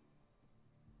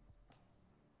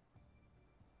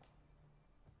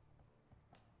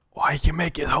 Why you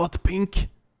make it hot pink?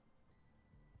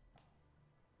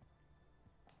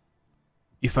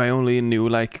 If I only knew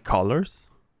like colors.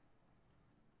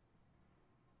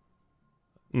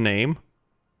 Name.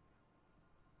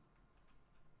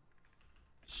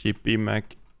 Shippy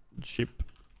Mac Ship.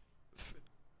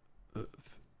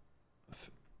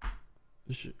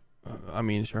 I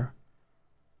mean, sure.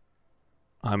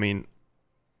 I mean,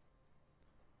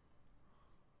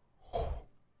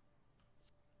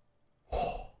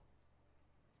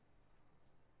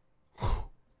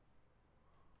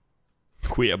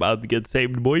 we about to get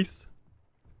saved, boys,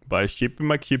 by Shippy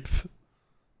McShip.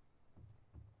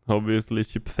 Obviously,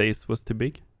 ship face was too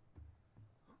big.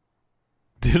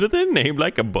 Didn't they name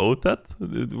like a boat that?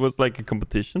 It was like a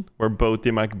competition where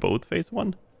Boaty McBoatface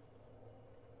won.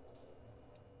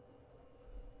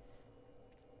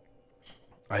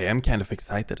 I am kind of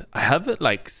excited. I haven't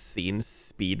like seen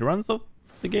speedruns of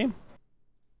the game.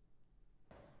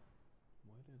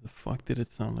 Why the fuck did it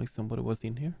sound like somebody was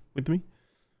in here with me?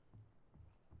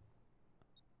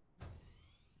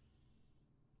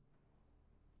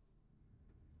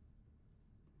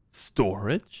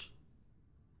 Storage?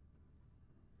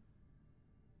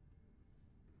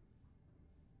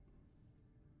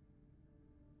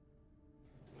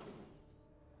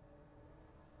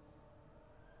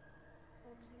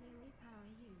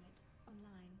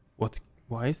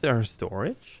 Why is there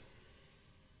storage?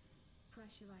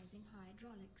 Pressurizing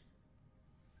hydraulics.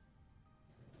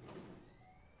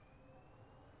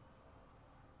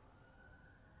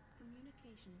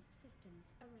 Communications systems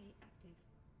array active.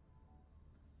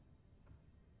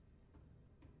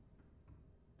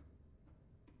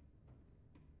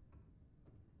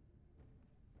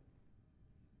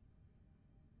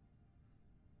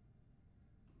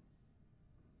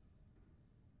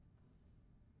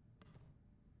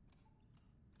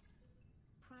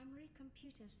 Primary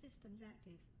computer systems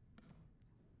active.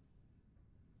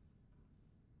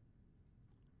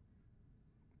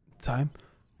 Time.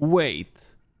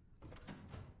 Wait.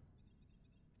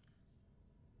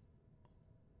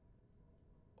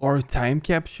 Are time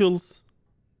capsules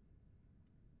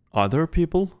other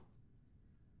people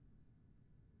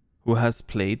who has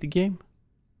played the game?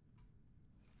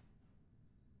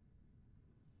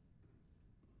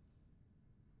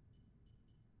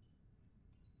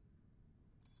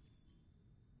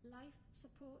 Life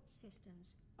support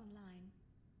systems online.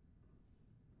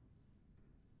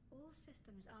 All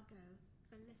systems are go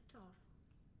for liftoff.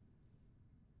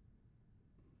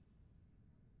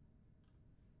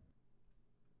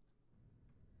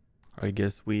 I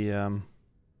guess we're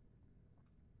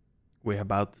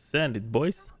about to send it,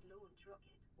 boys. Cannot launch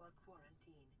rocket while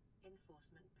quarantine.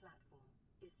 Enforcement platform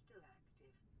is still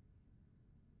active.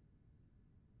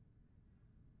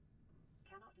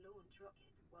 Cannot launch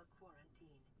rocket while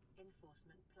quarantine.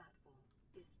 Enforcement platform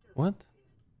is still What? active.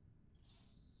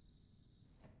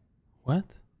 What?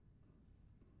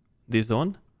 This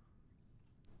on?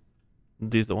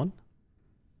 This on?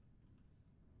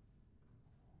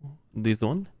 This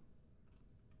on?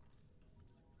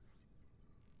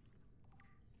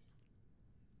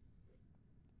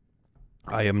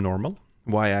 I am normal.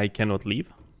 Why I cannot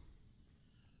leave?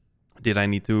 Did I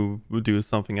need to do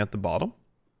something at the bottom?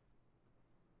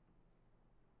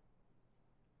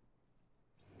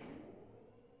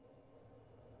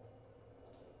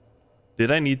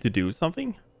 Did I need to do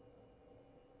something?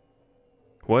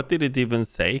 What did it even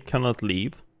say? Cannot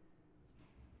leave?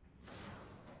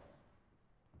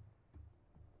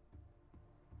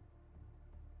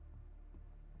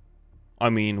 I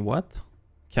mean, what?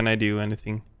 Can I do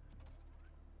anything?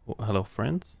 Oh, hello,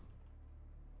 friends?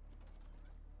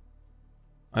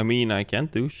 I mean, I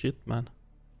can't do shit, man.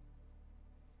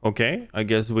 Okay, I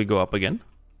guess we go up again.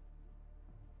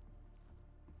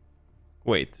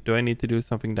 Wait, do I need to do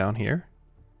something down here?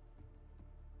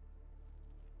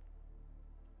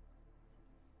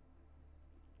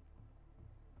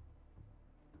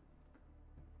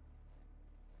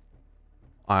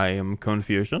 I am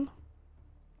confusion.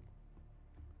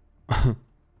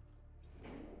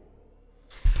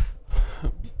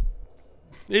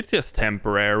 It's just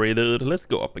temporary, dude. Let's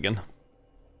go up again.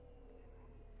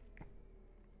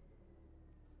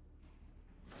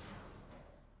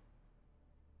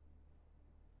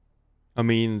 I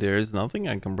mean, there's nothing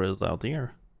I can press out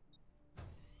here.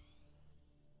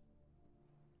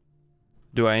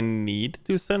 Do I need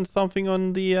to send something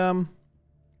on the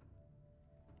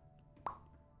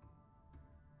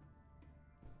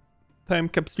time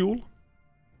capsule?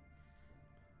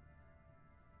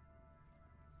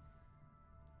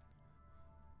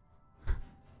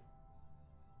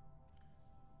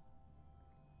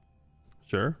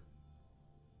 Sure.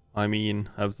 I mean,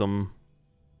 have some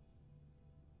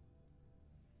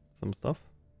stuff.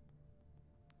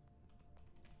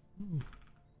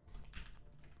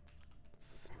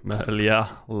 Smell ya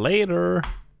later.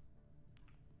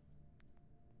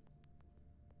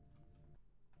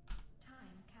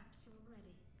 Time capsule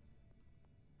ready.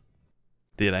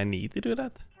 Did I need to do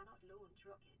that? Cannot launch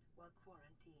rocket while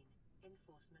quarantine.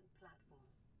 Enforcement platform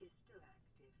is still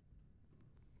active.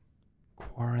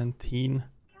 Quarantine.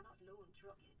 Cannot launch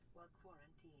rocket while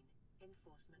quarantine.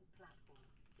 Enforcement platform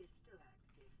is still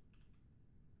active.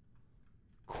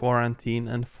 Quarantine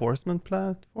enforcement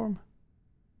platform?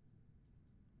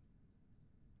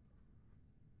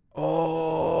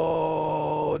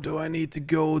 Oh, do I need to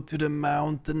go to the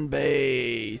mountain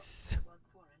base? While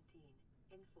quarantine.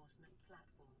 Enforcement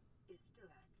platform is still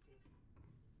active.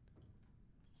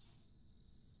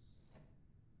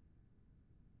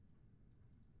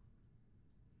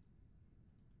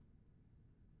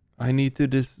 I need to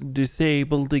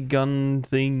disable the gun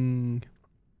thing.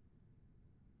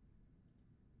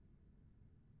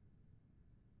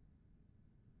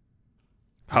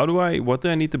 What do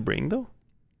I need to bring though?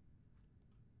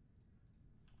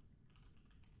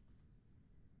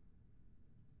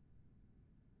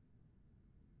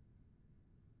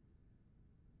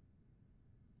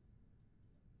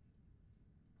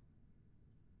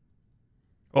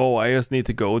 Oh, I just need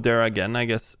to go there again, I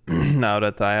guess. Now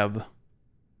that I have...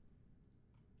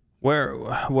 Where...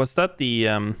 Was that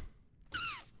the...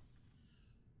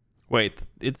 Wait,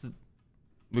 it's...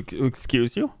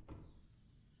 Excuse you?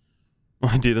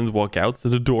 I didn't walk out, so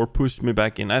the door pushed me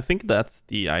back in. I think that's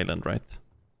the island, right?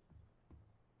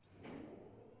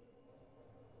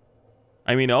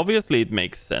 I mean, obviously it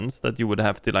makes sense that you would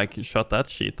have to, like, shut that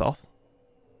shit off.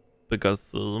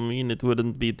 Because, I mean, it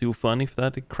wouldn't be too fun if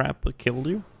that crap killed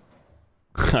you.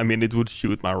 I mean, it would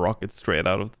shoot my rocket straight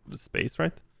out of the space,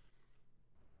 right?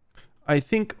 I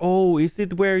think, oh, is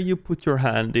it where you put your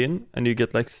hand in and you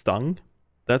get, like, stung?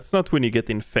 That's not when you get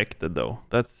infected, though.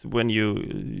 That's when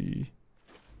you...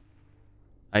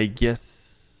 I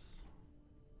guess...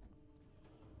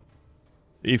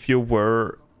 If you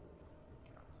were...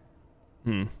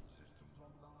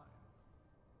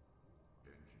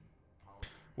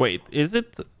 Wait, is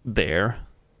it there?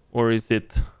 Or is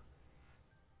it...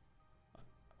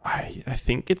 I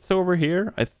think it's over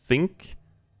here. I think...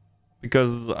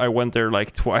 Because I went there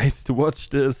like twice to watch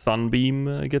the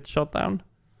sunbeam get shot down.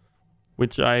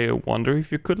 Which I wonder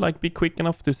if you could like be quick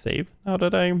enough to save, now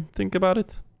that I think about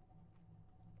it.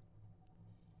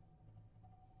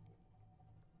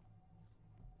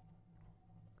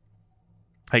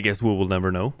 I guess we will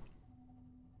never know.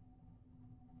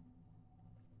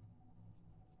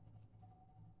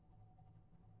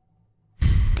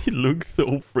 It looks so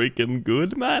freaking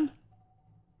good, man.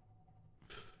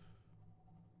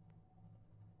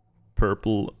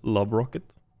 Purple love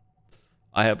rocket.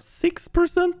 I have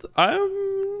 6%.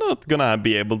 I'm not gonna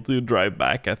be able to drive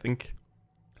back, I think.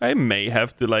 I may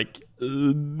have to like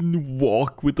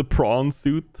walk with the prawn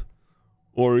suit.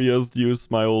 Or just use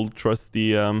my old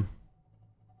trusty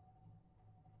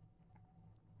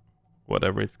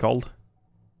whatever it's called.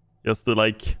 Just the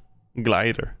like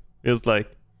glider. Just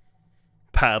like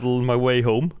paddle my way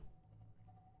home.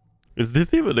 Is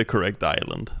this even the correct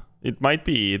island? It might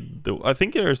be. I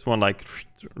think there's one like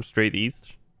straight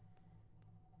east.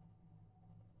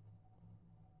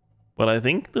 But I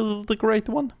think this is the correct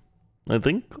one. I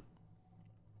think.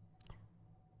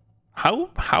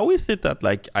 How is it that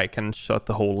like I can shut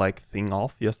the whole like thing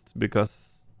off just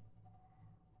because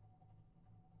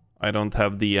I don't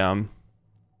have the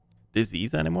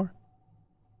disease anymore?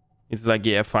 It's like,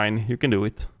 yeah, fine, you can do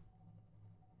it.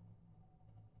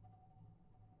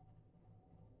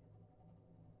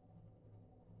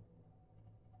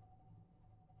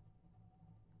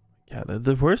 Yeah,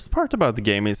 the worst part about the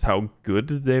game is how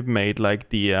good they've made like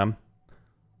the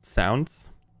sounds.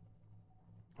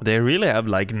 They really have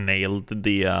like nailed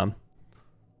the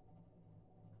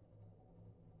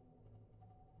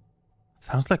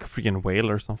sounds like a freaking whale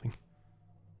or something.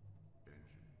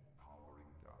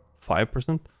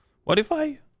 5%? What if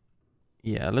I...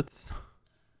 Yeah, let's...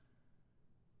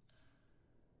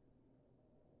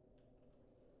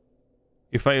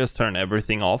 If I just turn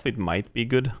everything off, it might be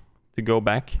good to go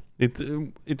back. It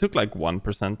took like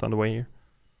 1% on the way here.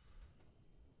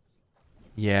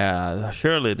 Yeah,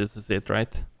 surely this is it,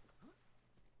 right?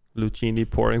 Lucini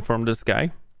pouring from the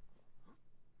sky.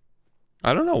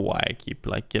 I don't know why I keep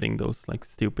like getting those like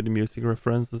stupid music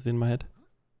references in my head.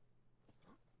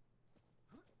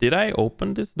 Did I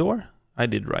open this door? I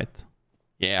did, right?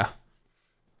 Yeah.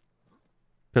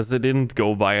 Because it didn't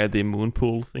go via the moon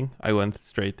pool thing. I went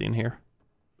straight in here.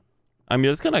 I'm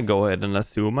just gonna go ahead and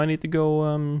assume I need to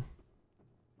go,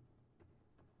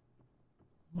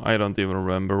 I don't even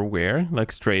remember where.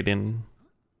 Like straight in.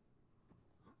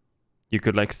 You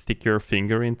could like stick your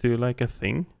finger into like a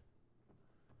thing.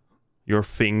 Your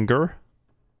finger.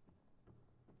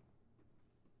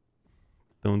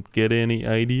 Don't get any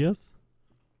ideas?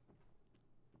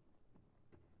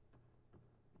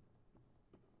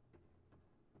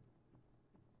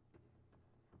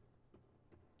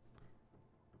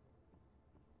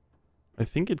 I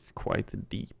think it's quite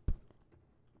deep.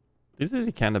 This is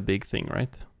a kind of big thing,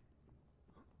 right?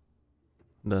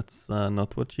 That's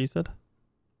not what she said.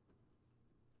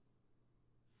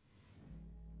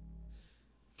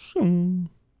 Shoom.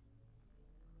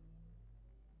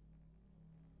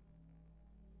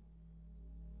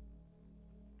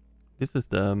 This is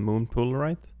the moon pool,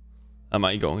 right? Am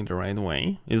I going the right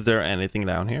way? Is there anything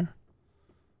down here?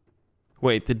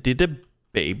 Wait, did the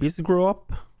babies grow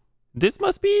up? This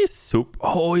must be soup.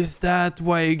 Oh, is that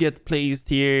why you get placed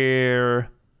here?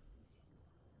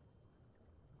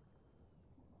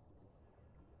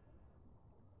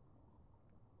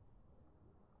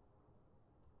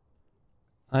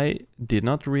 I did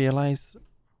not realize.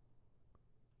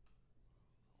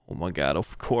 Oh my god,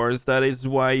 of course, that is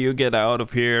why you get out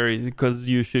of here. Because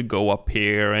you should go up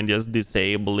here and just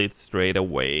disable it straight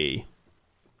away.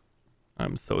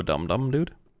 I'm so dumb,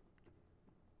 dude.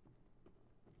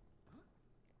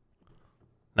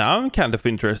 Now I'm kind of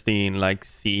interested in like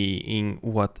seeing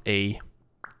what a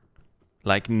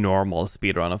like normal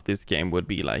speedrun of this game would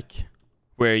be like,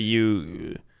 where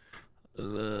you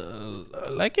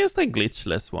like just a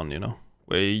glitchless one, you know,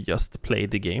 where you just play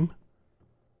the game.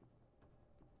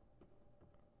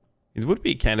 It would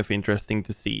be kind of interesting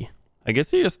to see. I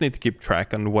guess you just need to keep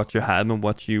track on what you have and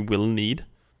what you will need.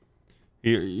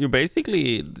 You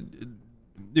basically,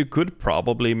 you could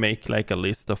probably make like a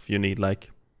list of you need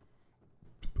like,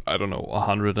 I don't know,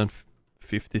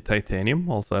 150 titanium.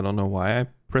 Also, I don't know why I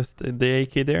pressed the A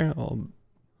key there.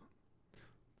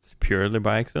 It's purely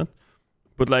by accident.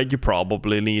 But like you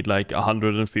probably need like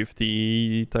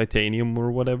 150 titanium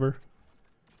or whatever.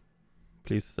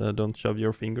 Please don't shove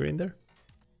your finger in there.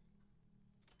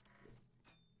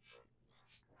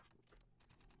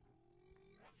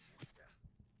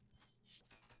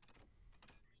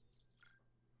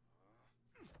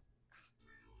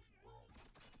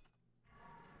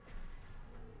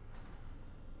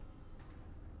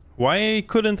 Why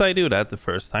couldn't I do that the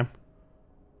first time?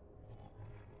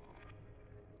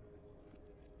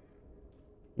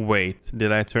 Wait,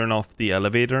 did I turn off the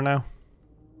elevator now?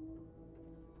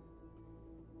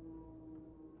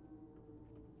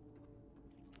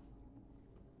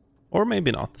 Or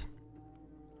maybe not.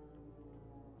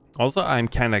 Also, I'm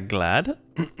kind of glad,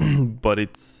 but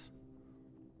it's...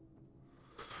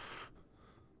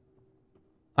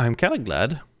 I'm kind of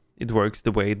glad it works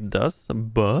the way it does,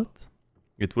 but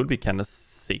it would be kind of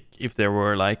sick if there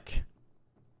were like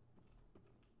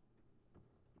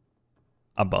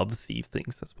above sea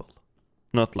things as well.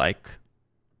 Not like,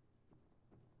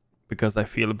 because I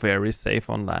feel very safe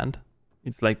on land.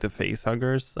 It's like the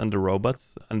facehuggers and the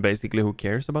robots, and basically who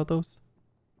cares about those?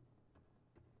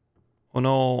 Oh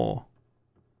no.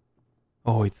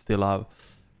 Oh, it's still out.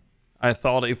 I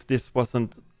thought if this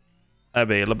wasn't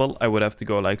available, I would have to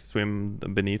go like swim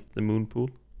beneath the moon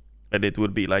pool. And it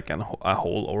would be like a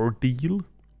whole ordeal.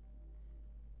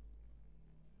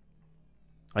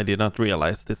 I did not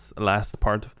realize this last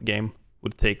part of the game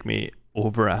would take me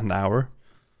over an hour.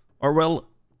 Or well,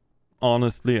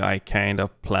 honestly, I kind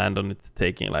of planned on it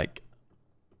taking like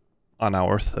an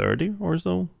hour 30 or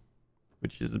so.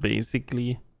 Which is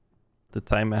basically the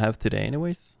time I have today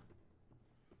anyways.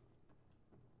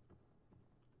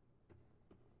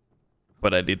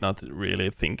 But I did not really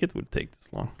think it would take this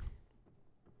long.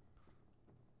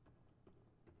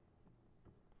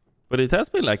 But it has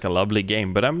been like a lovely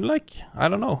game, but I'm like, I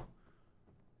don't know.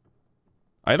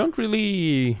 I don't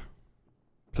really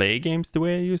play games the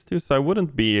way I used to, so I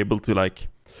wouldn't be able to like,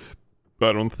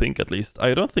 I don't think at least,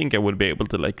 I don't think I would be able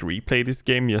to like replay this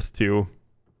game just to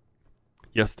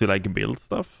like build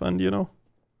stuff and, you know,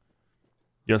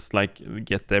 just like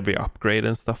get every upgrade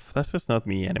and stuff. That's just not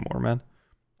me anymore, man.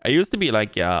 I used to be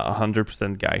like, yeah,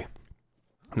 100% guy.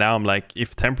 Now I'm like,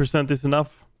 if 10% is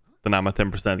enough, then I'm a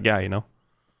 10% guy, you know?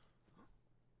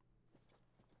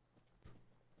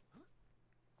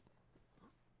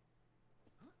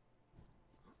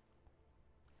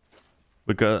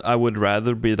 Because I would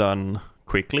rather be done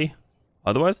quickly.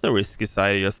 Otherwise the risk is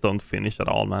I just don't finish at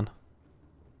all, man.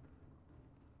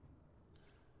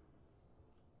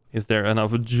 Is there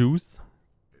enough juice?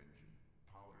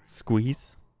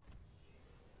 Squeeze?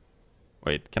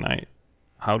 Wait, can I...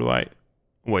 How do I...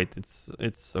 Wait,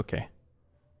 it's okay.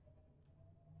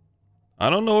 I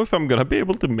don't know if I'm gonna be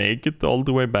able to make it all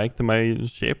the way back to my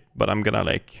ship, but I'm gonna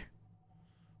like...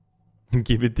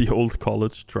 give it the old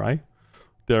college try.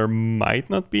 There might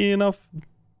not be enough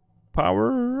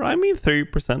power. I mean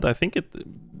 3%. I think it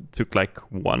took like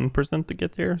 1% to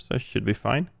get here, so I should be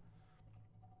fine.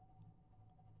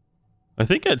 I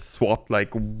think I'd swapped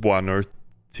like 1 or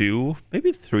 2,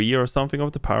 maybe 3 or something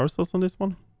of the power cells on this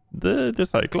one. The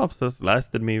Cyclops has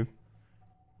lasted me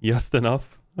just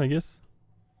enough, I guess.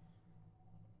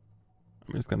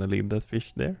 I'm just gonna leave that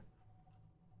fish there.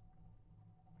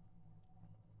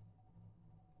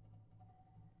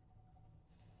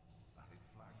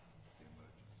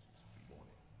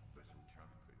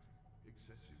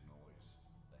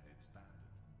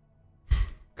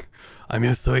 I'm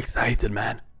just so excited,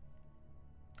 man.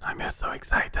 I'm just so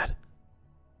excited.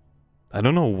 I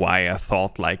don't know why I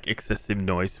thought like excessive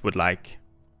noise would like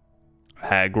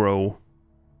aggro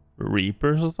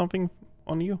reapers or something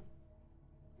on you.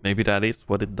 Maybe that is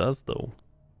what it does though.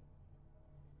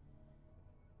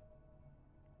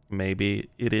 Maybe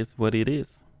it is what it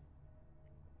is.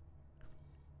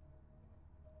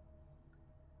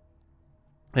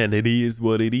 And it is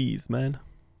what it is, man.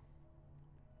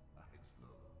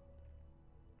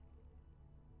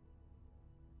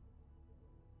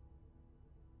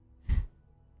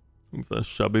 It's a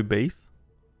chubby base.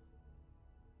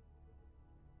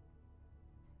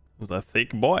 It's a thick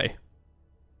boy.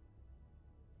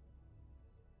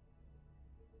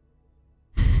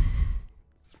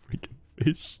 It's freaking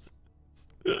fish.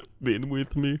 It's been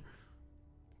with me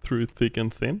through thick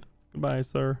and thin. Goodbye,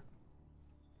 sir.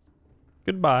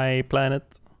 Goodbye,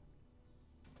 planet.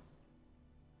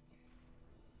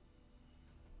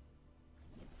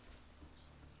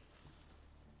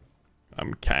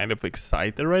 I'm kind of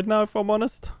excited right now, if I'm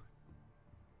honest.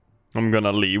 I'm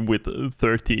gonna leave with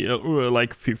 30,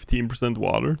 like 15%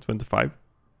 water, 25.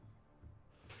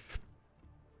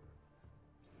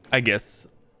 I guess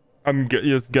I'm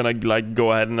just gonna like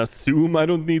go ahead and assume I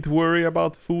don't need to worry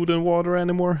about food and water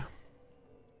anymore.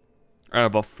 I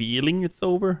have a feeling it's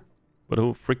over, but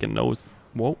who freaking knows?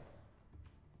 Whoa.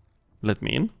 Let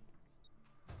me in.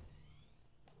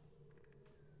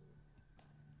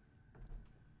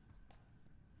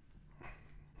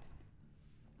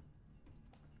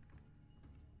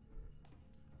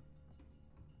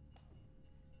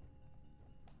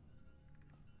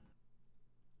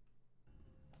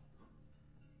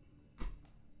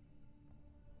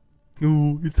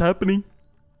 Ooh, it's happening.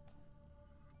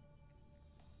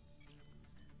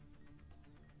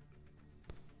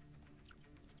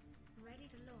 Ready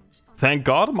to launch on Thank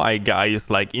God my guy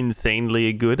is like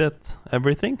insanely good at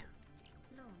everything.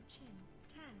 launch in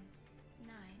 10,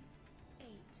 9, 8,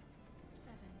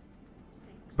 7,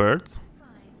 6, Birds. 5,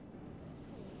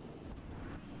 4,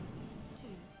 3, 2,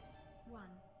 1.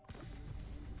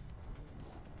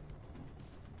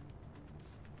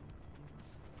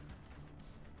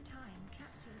 Time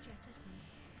capsule jettison.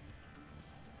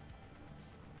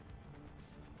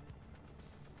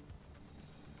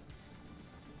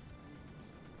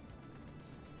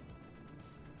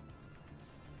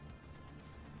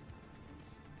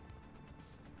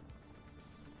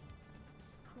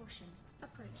 Caution,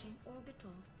 approaching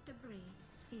orbital debris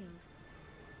field.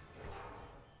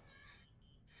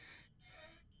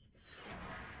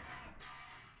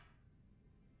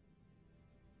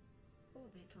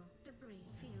 Orbital debris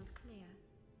field clear.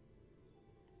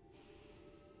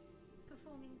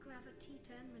 Performing gravity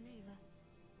turn maneuver.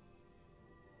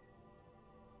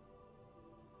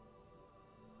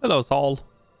 Hello, Saul.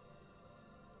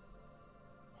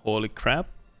 Holy crap.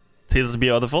 Tis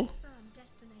beautiful. Confirm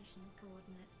destination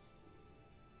coordinates.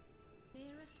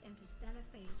 Nearest interstellar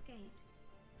phase gate.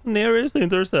 Nearest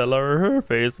interstellar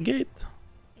phase gate.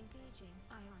 Engaging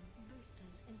ion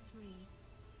boosters in 3,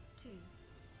 2,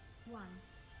 1.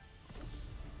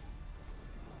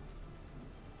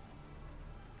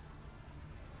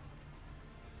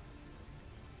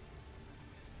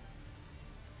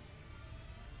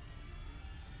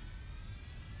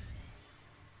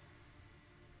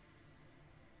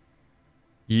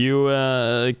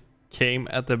 You came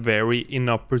at a very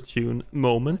inopportune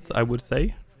moment, I would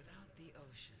say. Without the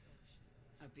ocean,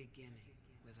 a beginning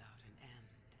without an end.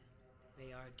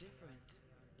 They are different,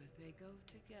 but they go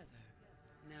together.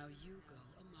 Now you go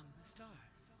among the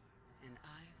stars, and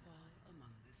I fall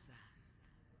among the sand.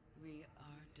 We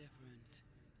are different,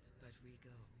 but we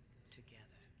go together.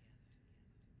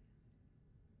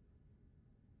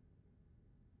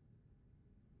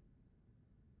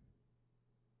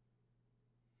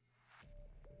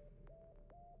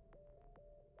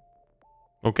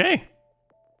 Okay.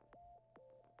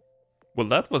 Well,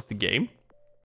 that was the game.